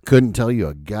shit. Couldn't tell you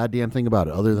a goddamn thing about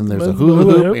it other than there's a hula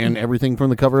hoop and everything from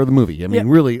the cover of the movie. I mean,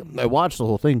 really, I watched the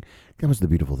whole thing. That was the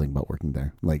beautiful thing about working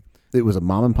there. Like, it was a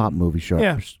mom and pop movie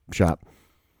shop.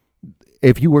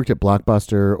 If you worked at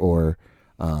Blockbuster or,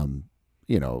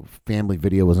 Family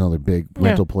Video was another big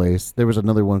rental place. There was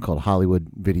another one called Hollywood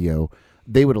Video.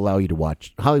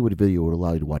 Hollywood Video would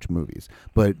allow you to watch movies.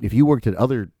 But if you worked at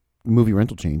other movie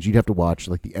rental chains, you'd have to watch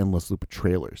like the endless loop of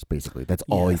trailers, basically. That's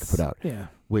all you could put out. Yeah.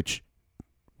 Which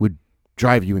would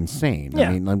drive you insane. Yeah.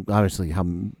 I mean, obviously how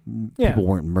people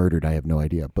weren't murdered, I have no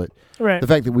idea. But the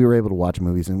fact that we were able to watch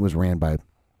movies and it was ran by,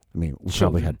 we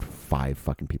probably had 5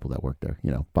 fucking people that worked there,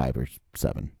 5 or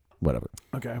 7, whatever.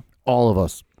 Okay. All of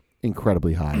us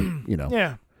incredibly high,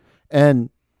 Yeah.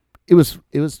 And it was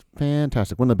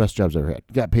fantastic. One of the best jobs I ever had.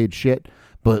 Got paid shit,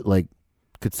 but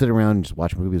could sit around and just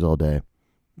watch movies all day,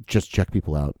 just check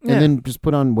people out, and then just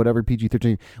put on whatever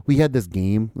PG-13. We had this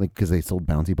game because they sold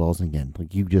bouncy balls, and again,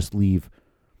 you just leave.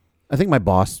 I think my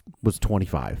boss was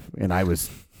 25 and I was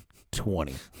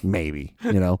 20, maybe,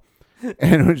 and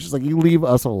it was just you leave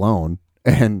us alone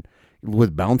and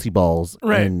with bouncy balls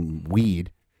and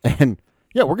weed, and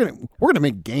we're gonna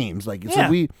make games so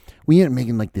we ended up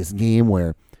making this game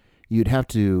where you have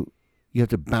to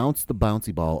bounce the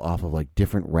bouncy ball off of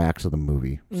different racks of the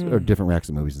movie or different racks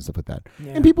of movies and stuff like that.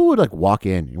 Yeah. And people would walk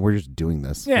in and we're just doing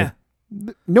this. Yeah.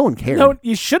 No one cares. No,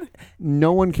 you shouldn't.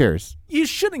 No one cares. You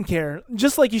shouldn't care.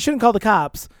 Just like you shouldn't call the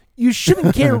cops. You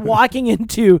shouldn't care walking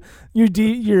into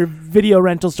your video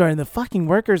rental store and the fucking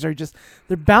workers are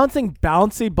they're bouncing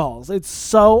bouncy balls. It's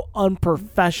so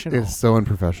unprofessional. It's so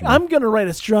unprofessional. I'm going to write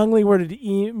a strongly worded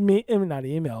not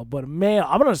email, but a mail.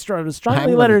 I'm going to start a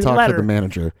strongly lettered letter. I'm going to talk to the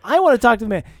manager. I want to talk to the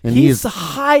man. And he's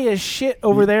high as shit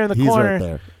over there in the corner. He's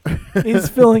right there. He's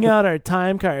filling out our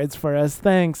time cards for us.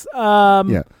 Thanks.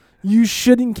 Yeah. You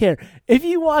shouldn't care. If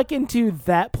you walk into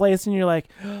that place and you're like,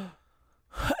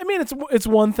 I mean, it's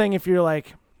one thing if you're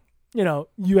like,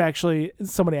 you actually,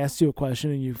 somebody asks you a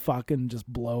question and you fucking just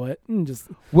blow it and just.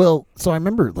 Well, so I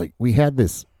remember like we had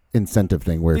this incentive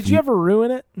thing where. Did you ever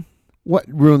ruin it? What,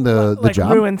 ruin the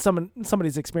job? Ruin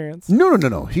somebody's experience?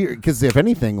 No. Here, because if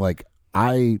anything, like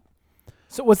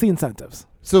So what's the incentives?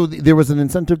 So there was an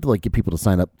incentive to like get people to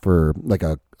sign up for like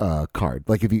a card.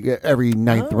 Like if you every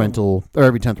 9th rental or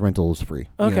every 10th rental is free.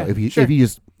 Okay. If you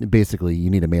just basically you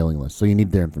need a mailing list, so you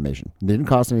need their information. It didn't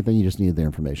cost anything. You just needed their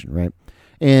information, right?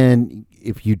 And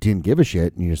if you didn't give a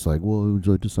shit and you're just like, well, would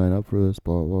you like to sign up for this?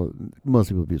 Blah blah. Most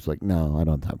people would be just like, no, I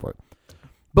don't have time for it.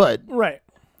 But right,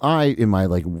 I in my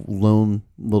like lone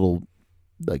little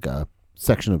like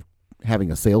section of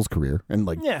having a sales career and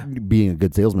like being a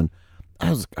good salesman. I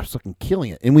was fucking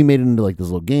killing it, and we made it into like this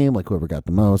little game. Like whoever got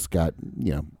the most got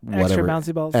whatever extra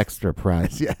bouncy balls, extra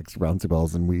prize, extra bouncy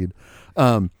balls and weed.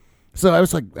 So I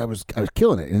was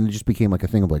killing it, and it just became like a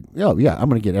thing of like, oh yeah, I'm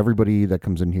gonna get everybody that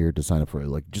comes in here to sign up for it.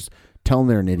 Like just tell them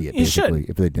they're an idiot basically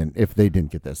if they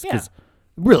didn't get this. Because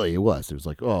really it was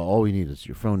like, oh, all we need is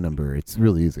your phone number. It's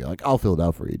really easy. Like I'll fill it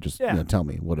out for you. Just tell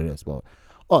me what it is. Well,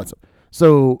 awesome.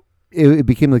 So. It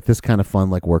became like this kind of fun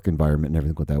like work environment and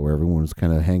everything like that where everyone was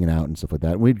kind of hanging out and stuff like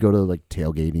that. And we'd go to like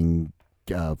tailgating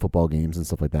football games and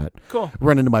stuff like that. Cool.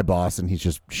 Run into my boss and he's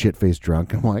just shit-faced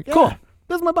drunk. I'm like, cool.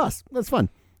 That's my boss. That's fun.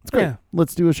 It's great. Yeah.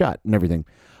 Let's do a shot and everything.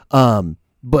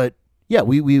 But yeah,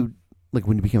 we like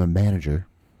when you became a manager,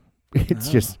 it's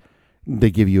just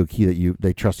they give you a key that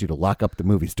they trust you to lock up the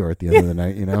movie store at the end of the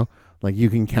night, Like you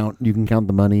can count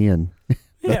the money and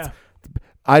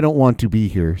I don't want to be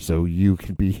here, so you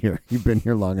can be here. You've been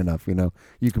here long enough, You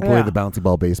can play the bouncy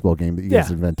ball baseball game that you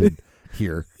guys invented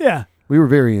here. Yeah. We were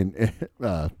very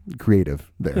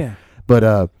creative there. Yeah.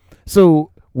 But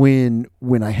so when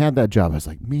I had that job, I was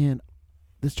like, man,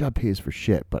 this job pays for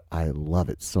shit, but I love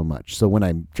it so much. So when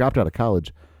I dropped out of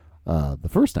college, the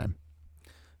first time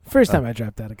I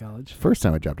dropped out of college.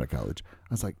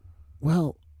 I was like,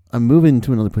 well, I'm moving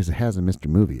to another place that has a Mr.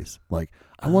 Movies. Like,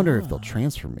 I wonder if they'll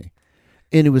transfer me.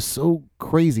 And it was so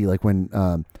crazy, like when,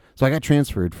 so I got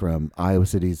transferred from Iowa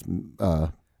City's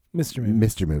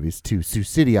Mr. Movies to Sioux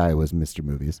City, Iowa's Mr.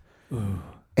 Movies. Ooh.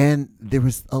 And there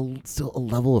was still a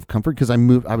level of comfort because I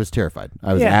was terrified.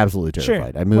 I was absolutely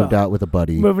terrified. Sure. I moved out with a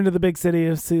buddy. Moving to the big city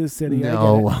of Sioux City.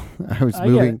 No, I was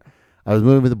moving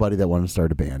with a buddy that wanted to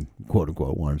start a band, quote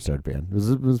unquote, wanted to start a band. It was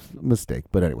a mistake,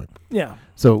 but anyway. Yeah.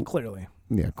 So clearly.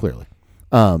 Yeah, clearly.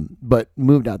 But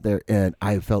moved out there, and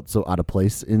I felt so out of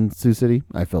place in Sioux City.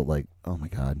 I felt like, oh my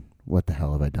God, what the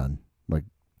hell have I done? Like,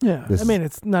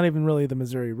 it's not even really the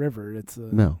Missouri River. It's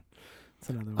no. It's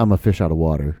another one. I'm a fish out of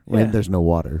water. Yeah. And there's no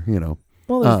water,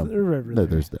 Well, there's a river.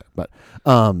 There's that, but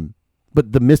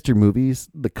the Mr. Movies,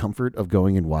 the comfort of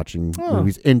going and watching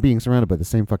movies and being surrounded by the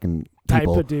same fucking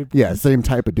people, type of dude. Yeah, same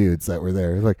type of dudes that were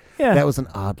there. Like, that was an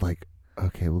odd like.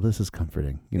 Okay, well, this is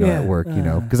comforting, at work,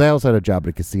 because I also had a job at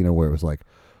a casino where it was like,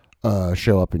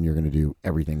 show up and you're going to do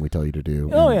everything we tell you to do.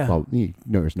 Oh, yeah. Well,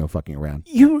 there's no fucking around.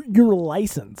 You're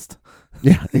licensed.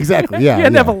 Yeah, exactly. Yeah. You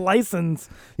had to have a license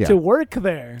to work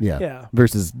there. Yeah.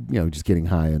 Versus, just getting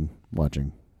high and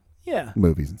watching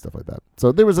movies and stuff like that.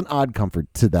 So there was an odd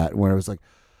comfort to that where I was like,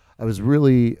 I was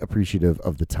really appreciative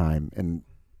of the time and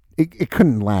it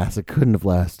couldn't last. It couldn't have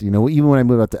lasted. Even when I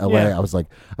moved out to LA, I was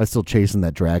still chasing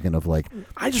that dragon of like,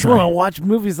 I just want to watch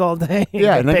movies all day.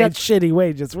 Yeah, and I got shitty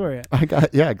wages for it. I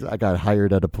got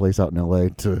hired at a place out in LA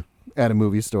at a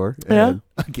movie store. And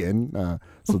again,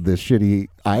 so the shitty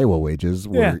Iowa wages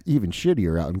were even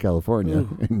shittier out in California.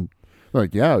 Ooh. And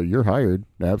like, you're hired,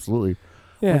 absolutely.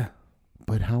 Yeah,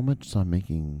 but how much? So I'm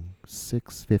making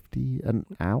 $6.50 an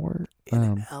hour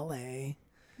in LA.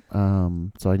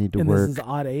 So I need to and work. This is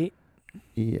odd 8.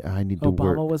 Yeah, I need to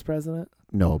work. Obama was president?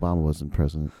 No, Obama wasn't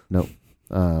president. No.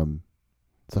 So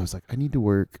I was like, I need to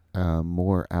work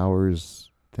more hours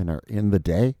than are in the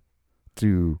day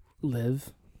to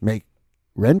live, make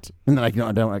rent, and then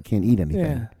I can't eat anything.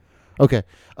 Yeah. Okay,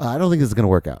 I don't think this is gonna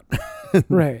work out.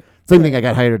 Right. Same thing. I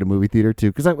got hired at a movie theater too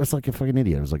because I was like a fucking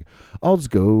idiot. I was like, I'll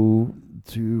just go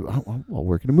to I'll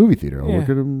work in a movie theater. I'll work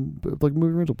at a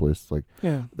movie rental place. Like,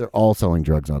 they're all selling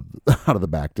drugs out of the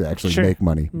back to actually make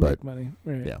money. Right.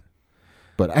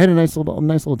 But I had a nice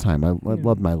little time. I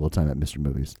loved my little time at Mr.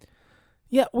 Movies.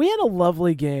 Yeah, we had a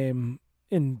lovely game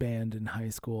in band in high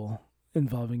school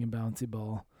involving a bouncy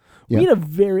ball. Yeah. We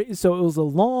had so it was a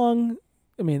long,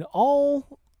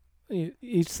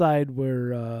 each side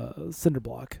were cinder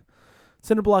block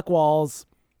walls,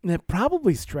 and it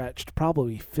probably stretched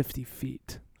 50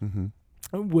 feet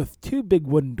with two big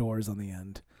wooden doors on the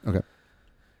end. Okay.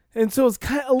 And so it's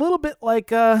kind of a little bit like,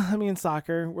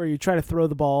 soccer, where you try to throw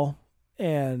the ball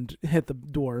and hit the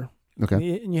door.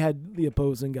 Okay. And you had the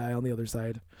opposing guy on the other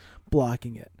side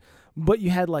blocking it. But you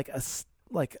had like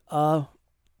a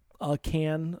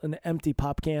can, an empty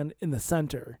pop can in the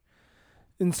center.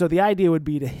 And so the idea would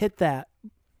be to hit that.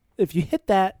 If you hit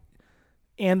that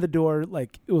and the door,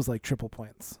 like it was like triple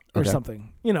points or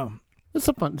something, It's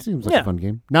a fun. It seems like a fun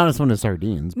game. Not as fun as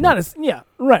sardines.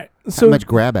 Right. So much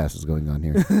grab ass is going on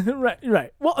here.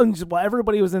 right. Well,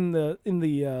 everybody was in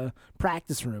the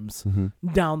practice rooms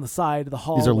down the side of the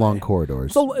hall. These are long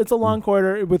corridors. So it's a long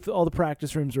corridor with all the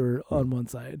practice rooms were on one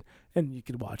side, and you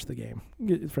could watch the game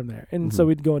from there. And so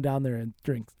we'd go down there and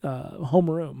drink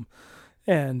homeroom,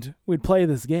 and we'd play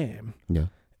this game. Yeah.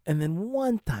 And then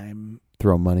one time,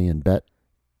 throw money and bet.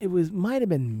 It might have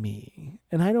been me,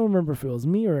 and I don't remember if it was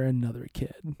me or another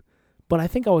kid, but I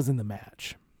think I was in the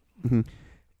match.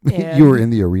 Mm-hmm. You were in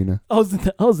the arena. I was in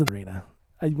the arena.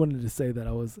 I wanted to say that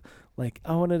I was like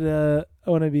I want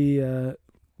to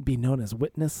be known as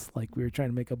Witness, like we were trying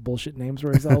to make up bullshit names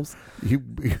for ourselves. You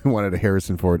wanted a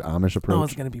Harrison Ford Amish approach. I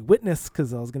was going to be Witness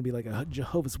because I was going to be like a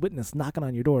Jehovah's Witness knocking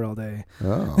on your door all day.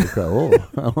 Oh, okay. Oh,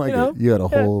 I like it. You had a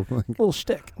whole little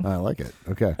shtick. I like it.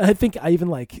 Okay. I think I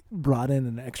even brought in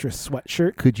an extra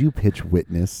sweatshirt. Could you pitch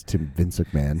Witness to Vince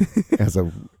McMahon as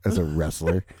a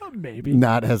wrestler? Maybe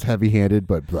not as heavy-handed,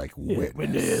 but like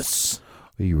Witness.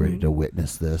 Are you ready to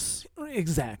witness this?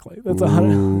 Exactly. That's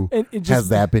 100. Has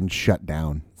that been shut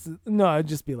down? No, I'd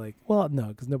just be like, well, no,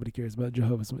 because nobody cares about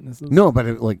Jehovah's Witnesses. No, but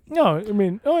oh yeah.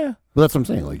 Well, that's what I'm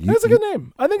saying. Like, that's a good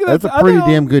name. I think that's a pretty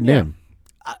damn good name.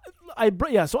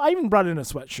 So I even brought in a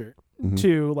sweatshirt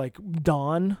to like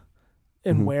don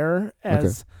and wear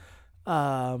as,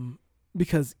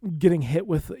 because getting hit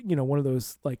with one of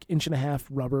those like 1.5-inch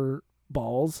rubber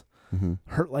balls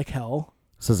hurt like hell.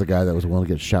 Says a guy that was willing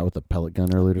to get shot with a pellet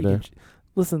gun earlier today.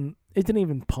 Listen, it didn't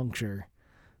even puncture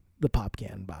the pop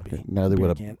can, Bobby. No, they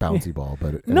would have bouncy ball,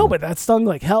 but but that stung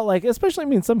like hell. Like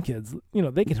especially, some kids,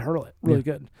 they could hurl it really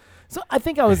good. So I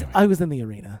think I was in the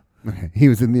arena. Okay. He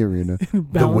was in the arena.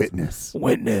 The Witness.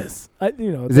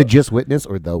 Is it just Witness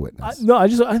or the Witness?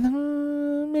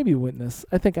 No, maybe Witness.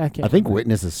 I think I can't. I think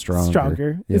Witness is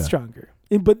stronger. Yeah. It's stronger.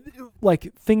 But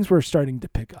like things were starting to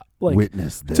pick up. Like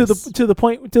Witness this to the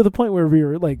point where we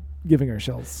were like giving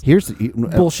ourselves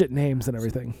bullshit names and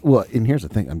everything. Well, and here's the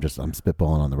thing. I'm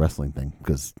spitballing on the wrestling thing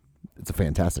because it's a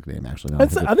fantastic name actually. I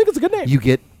think it's a good name.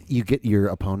 You get your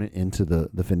opponent into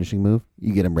the finishing move.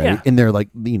 You get them ready, and they're like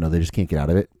they just can't get out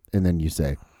of it. And then you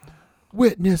say,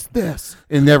 "Witness this,"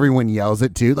 and everyone yells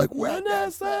it too, like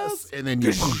 "Witness this," and then you,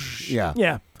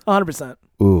 100%.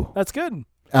 Ooh, that's good.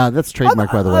 That's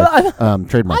trademark, by the way.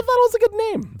 Trademark. I thought it was a good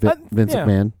name. Vince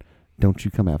McMahon, don't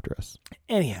you come after us.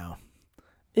 Anyhow,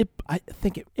 I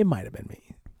think it might have been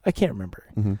me. I can't remember.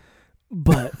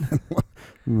 But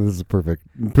this is a perfect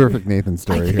Nathan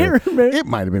story I can't remember. It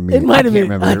might have been me. It might have been.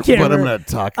 Remember, I can't but remember. I'm going to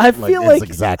talk. I feel like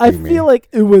exactly I feel like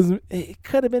it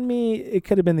could have been me. It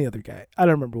could have been the other guy. I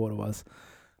don't remember what it was.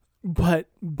 But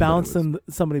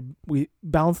we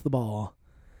bounced the ball,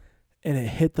 and it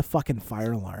hit the fucking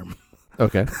fire alarm.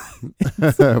 Okay.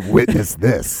 Witness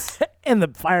this. And the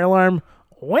fire alarm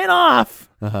went off.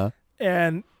 Uh-huh.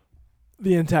 And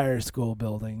the entire school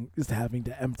building is having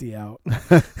to empty out.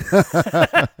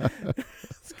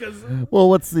 Well,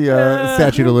 what's the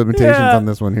statute of limitations on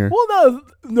this one here? Well,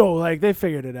 no, like they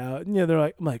figured it out. And, they're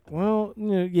like, I'm like, well,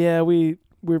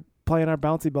 we're playing our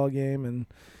bouncy ball game and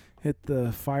hit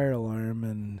the fire alarm,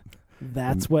 and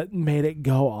that's what made it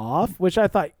go off, which I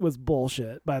thought was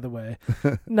bullshit, by the way.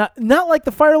 Not like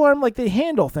the fire alarm, like the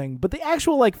handle thing, but the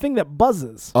actual like thing that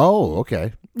buzzes. Oh,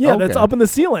 okay. Yeah, that's up in the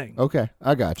ceiling. Okay,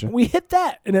 I got you. We hit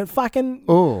that, and it fucking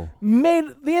made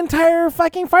the entire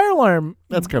fucking fire alarm.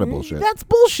 That's kind of bullshit. That's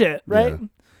bullshit, right? Yeah.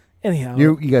 Anyhow.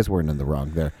 You guys weren't in the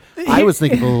wrong there. I was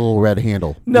thinking of a little red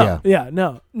handle. No.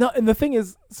 And the thing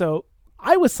is, so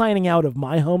I was signing out of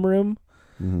my homeroom.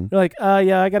 They're like,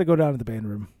 I got to go down to the band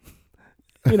room.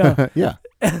 Yeah.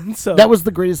 And so that was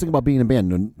the greatest thing about being in a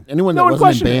band. Anyone that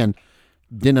wasn't in band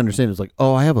didn't understand. It was like,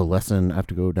 I have a lesson. I have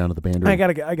to go down to the band room. I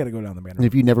gotta go down to the band room. And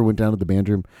if you never went down to the band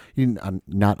room, you didn't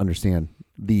not understand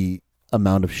the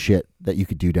amount of shit that you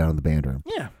could do down in the band room.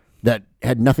 Yeah. That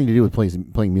had nothing to do with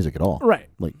playing music at all. Right.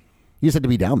 Like, You just had to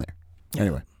be down there.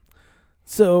 Anyway.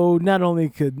 So not only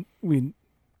could we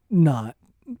not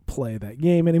play that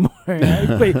game anymore,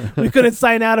 we couldn't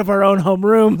sign out of our own home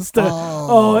rooms. It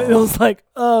was like,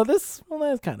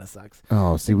 that kind of sucks.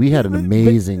 Oh, see, we had an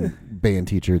amazing band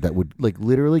teacher that would like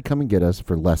literally come and get us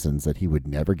for lessons that he would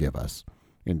never give us,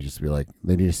 and just be like,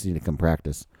 they just need to come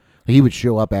practice. He would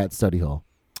show up at study hall.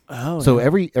 Oh, so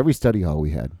every study hall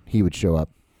we had, he would show up,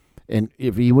 and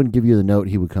if he wouldn't give you the note,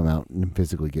 he would come out and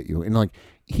physically get you. And like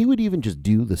he would even just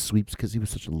do the sweeps because he was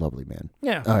such a lovely man.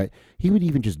 Yeah. All right. He would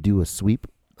even just do a sweep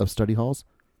of study halls,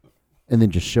 and then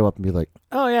just show up and be like,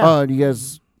 "Oh yeah, you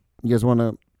guys want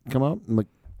to come out?" I'm like,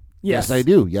 yes, I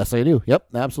do. Yes, I do. Yep,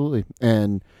 absolutely.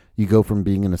 And you go from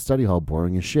being in a study hall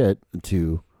boring as shit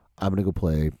to I'm gonna go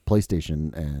play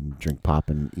PlayStation and drink pop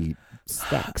and eat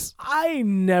stacks. I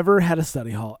never had a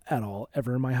study hall at all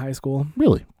ever in my high school.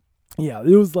 Really? Yeah,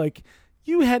 it was like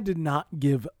you had to not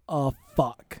give a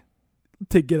fuck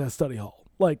to get a study hall.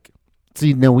 Like,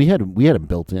 see, no, we had them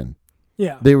built in.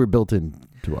 Yeah, they were built in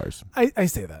to ours. I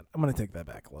say that. I'm going to take that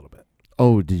back a little bit.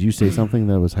 Oh, did you say something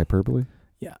that was hyperbole?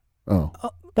 Yeah. Oh,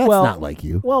 that's not like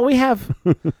you. Well,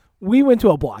 we went to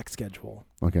a block schedule.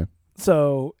 Okay.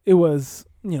 So it was,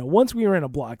 once we were in a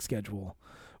block schedule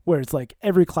where it's like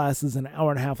every class is an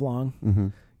hour and a half long. Mm-hmm.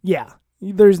 Yeah.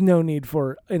 There's no need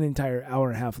for an entire hour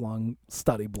and a half long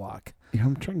study block. Yeah,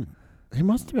 it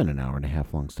must have been an hour and a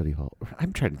half long study hall.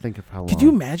 I'm trying to think of how long. Could you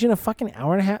imagine a fucking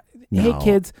hour and a half? No. Hey,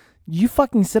 kids, you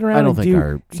fucking sit around and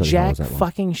do jack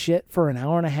fucking shit for an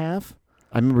hour and a half?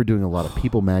 I remember doing a lot of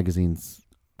People magazines,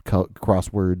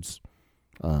 crosswords.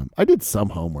 I did some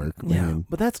homework. Yeah,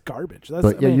 but that's garbage.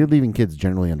 You're leaving kids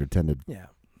generally unattended. Yeah.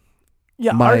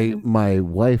 Yeah. My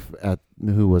wife,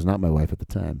 who was not my wife at the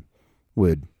time,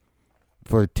 would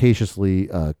flirtatiously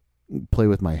play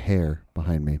with my hair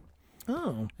behind me.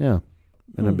 Oh. Yeah.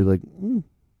 And I'd be like,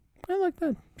 I like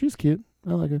that. She's cute.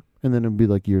 I like her. And then it'd be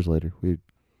like years later, we'd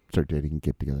start dating and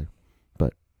get together.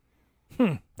 But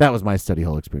that was my study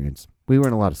hall experience. We were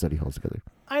in a lot of study halls together.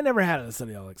 I never had a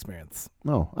study hall experience.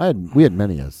 No, we had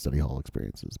many study hall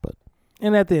experiences, but.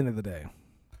 And at the end of the day.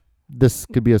 This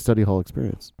could be a study hall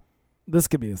experience. This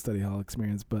could be a study hall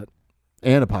experience, but.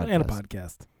 And a podcast. And a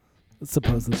podcast.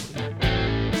 Supposedly.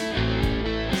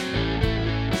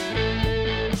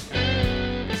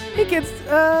 Hey kids,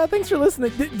 thanks for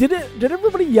listening. Did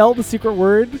everybody yell the secret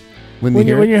word when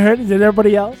you heard it? Did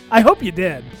everybody yell? I hope you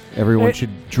did. Everyone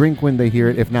should drink when they hear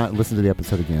it. If not, listen to the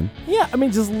episode again. Yeah, I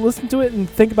mean, just listen to it and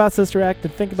think about Sister Act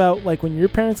and think about like when your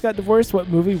parents got divorced. What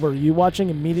movie were you watching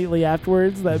immediately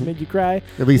afterwards that made you cry?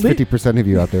 At least 50% of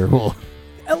you out there will.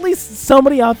 At least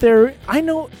somebody out there. I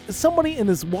know somebody in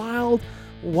this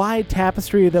wide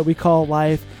tapestry that we call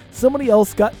life. Somebody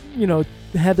else got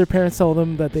had their parents tell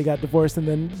them that they got divorced and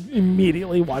then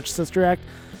immediately watched Sister Act.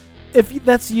 If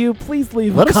that's you, please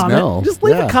leave a comment. Know. Just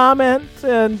leave a comment,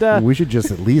 and we should just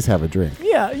at least have a drink.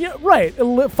 Yeah, right.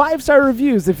 5-star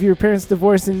reviews if your parents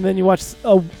divorced and then you watch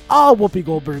a Whoopi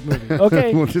Goldberg movie.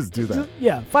 Okay, we'll just do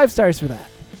that. 5 stars for that.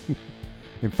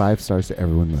 And 5 stars to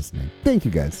everyone listening. Thank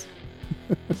you, guys.